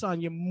Israel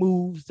Adesanya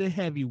moves to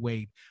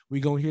heavyweight,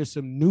 we're going to hear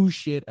some new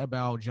shit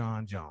about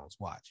Jon Jones.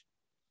 Watch.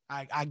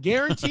 I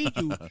guarantee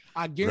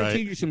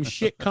you some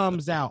shit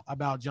comes out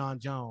about Jon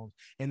Jones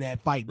and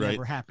that fight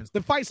never happens.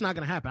 The fight's not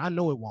going to happen. I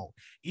know it won't.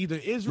 Either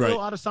Israel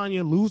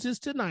Adesanya loses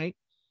tonight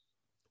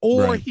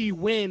or he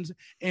wins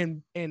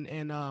and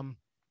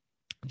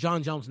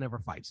Jon Jones never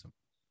fights him.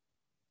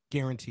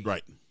 Guaranteed.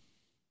 Right.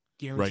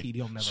 Guaranteed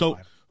he'll never fight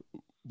him.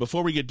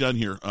 Before we get done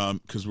here,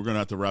 because we're going to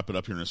have to wrap it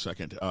up here in a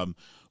second,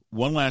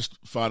 one last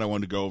fight I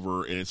wanted to go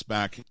over, and it's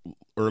back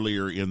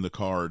earlier in the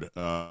card.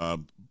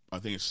 I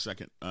think it's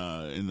second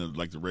in the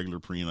regular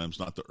prelims,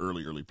 not the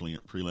early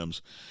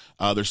prelims.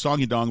 There's Song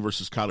Yadong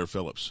versus Kyler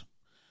Phillips.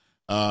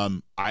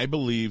 I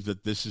believe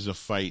that this is a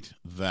fight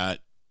that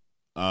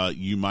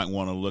you might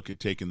want to look at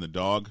taking the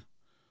dog.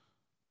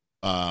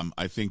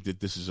 I think that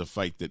this is a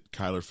fight that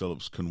Kyler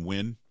Phillips can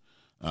win.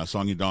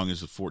 Song Yadong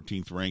is the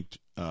 14th ranked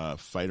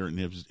fighter in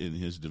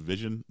his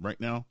division right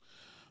now.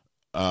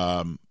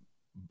 But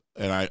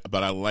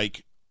I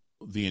like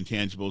the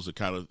intangibles that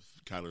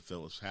Kyler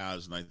Phillips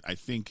has, and I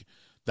think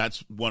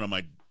that's one of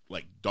my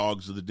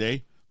dogs of the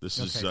day. This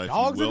is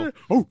dogs of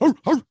the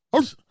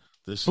day.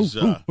 This is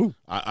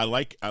I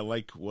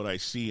like what I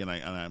see, and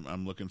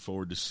I'm looking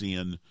forward to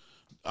seeing.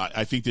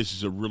 I think this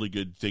is a really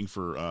good thing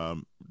for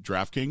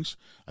DraftKings.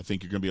 I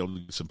think you're going to be able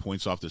to get some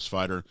points off this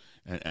fighter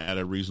at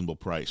a reasonable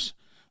price.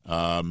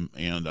 Being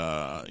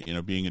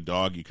a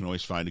dog, you can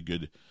always find a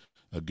good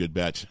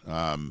bet.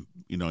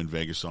 In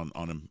Vegas on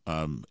him.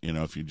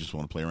 If you just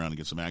want to play around and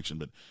get some action.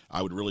 But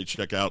I would really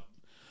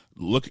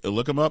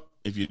look him up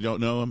if you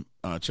don't know him.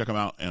 Check him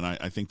out, and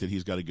I think that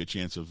he's got a good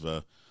chance of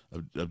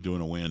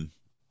doing a win.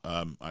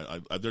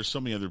 There's so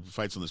many other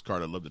fights on this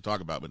card I'd love to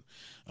talk about, but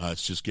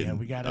it's just getting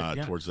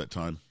towards that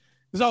time.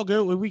 It's all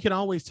good. We can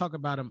always talk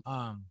about him.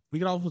 We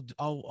can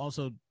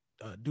also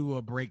do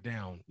a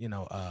breakdown,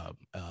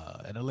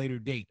 at a later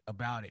date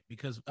about it,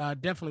 because I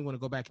definitely want to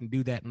go back and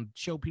do that and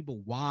show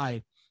people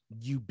why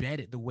you bet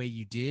it the way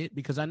you did,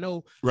 because I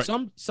know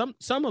some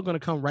are going to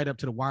come right up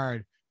to the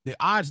wire. The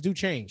odds do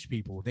change,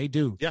 people. They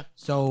do. Yeah.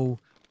 So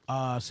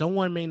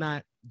someone may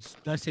not,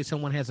 let's say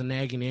someone has a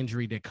nagging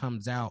injury that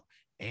comes out,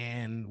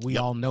 and we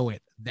all know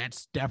it.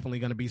 That's definitely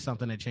going to be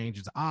something that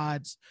changes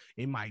odds.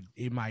 It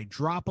might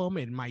drop them.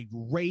 It might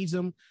raise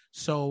them.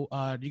 So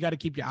you got to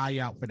keep your eye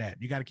out for that.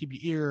 You got to keep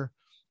your ear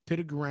to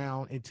the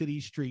ground and to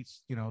these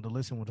streets, to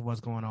listen to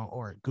what's going on,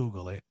 or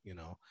Google it,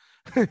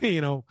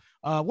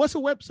 what's a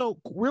web? So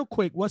real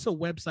quick, what's a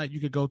website you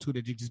could go to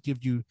that just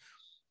give you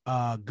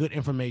good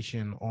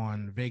information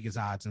on Vegas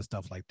odds and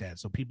stuff like that,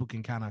 so people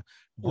can kind of.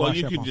 Well,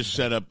 you can just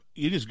set up.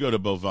 You just go to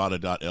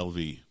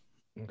Bovada.lv.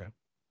 Okay.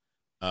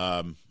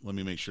 Let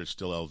me make sure it's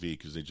still LV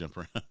because they jump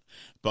around.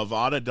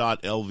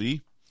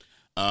 Bovada.lv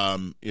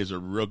is a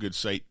real good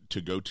site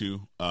to go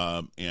to.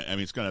 And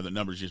it's going to have the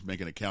numbers. Just make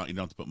an account. You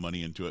don't have to put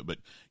money into it, but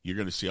you're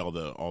going to see all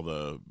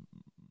the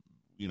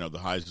the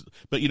highs.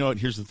 But you know what?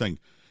 Here's the thing: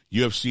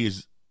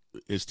 UFC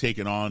is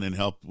taken on and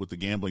help with the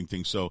gambling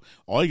thing. So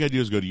all you got to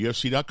do is go to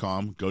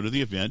UFC.com, go to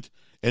the event,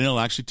 and it'll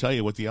actually tell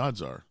you what the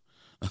odds are.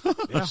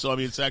 Yeah. So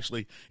it's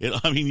actually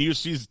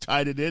UFC's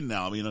tied it in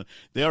now.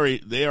 They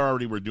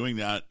already were doing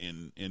that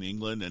in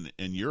England and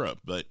in Europe,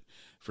 but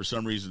for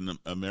some reason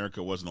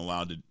America wasn't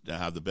allowed to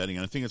have the betting,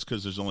 and I think it's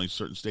because there's only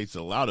certain states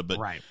that allowed it. But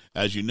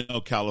as you know,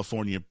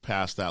 California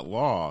passed that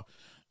law,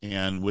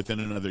 and within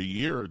another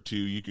year or two,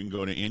 you can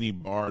go to any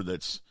bar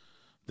that's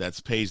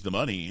pays the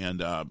money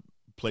and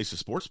place a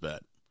sports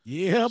bet.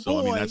 Yeah,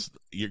 so, boy.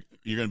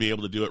 You're going to be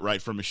able to do it right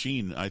from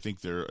machine. I think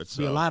it's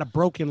be a lot of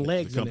broken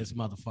legs in this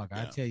motherfucker.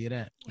 Yeah. I tell you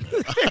that.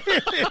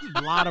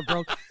 a lot of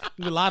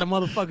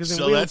motherfuckers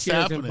in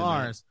wheelchairs in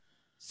bars.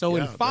 Man. So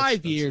in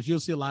 5 years,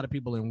 you'll see a lot of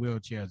people in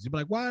wheelchairs. You'll be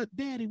like, "Why,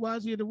 Daddy? Why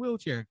is he in a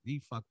wheelchair?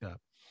 He fucked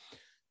up.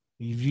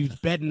 He's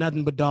betting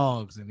nothing but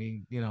dogs, and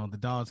the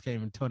dogs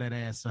came and tore that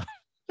ass up."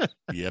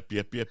 Yep.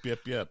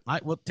 All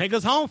right, well, take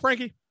us home,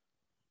 Frankie.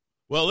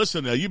 Well,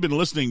 listen, you've been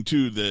listening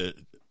to the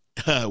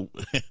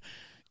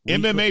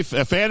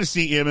MMA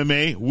Fantasy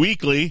MMA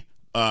Weekly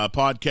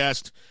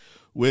podcast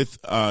with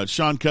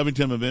Sean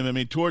Covington of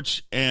MMA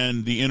Torch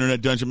and the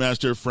Internet Dungeon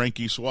Master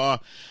Frankie Swa.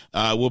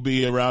 We'll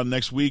be around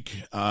next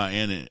week,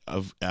 and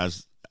of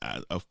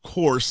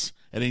course,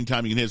 at any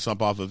time you can hit us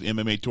up off of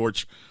MMA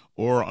Torch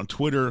or on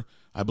Twitter.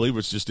 I believe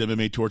it's just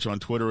MMA Torch on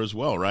Twitter as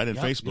well, right? And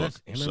Facebook.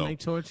 Yes, MMA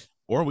Torch.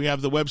 Or we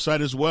have the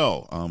website as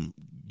well.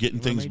 Getting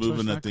things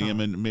moving at the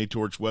MMA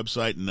Torch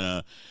website,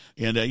 and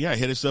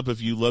hit us up if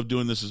you love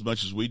doing this as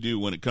much as we do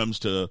when it comes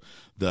to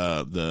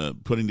the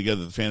putting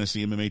together the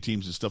fantasy MMA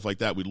teams and stuff like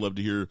that. We'd love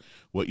to hear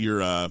what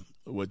your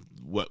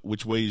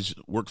which ways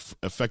work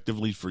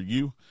effectively for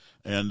you,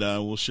 and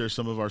we'll share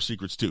some of our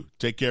secrets too.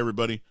 Take care,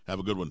 everybody. Have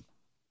a good one.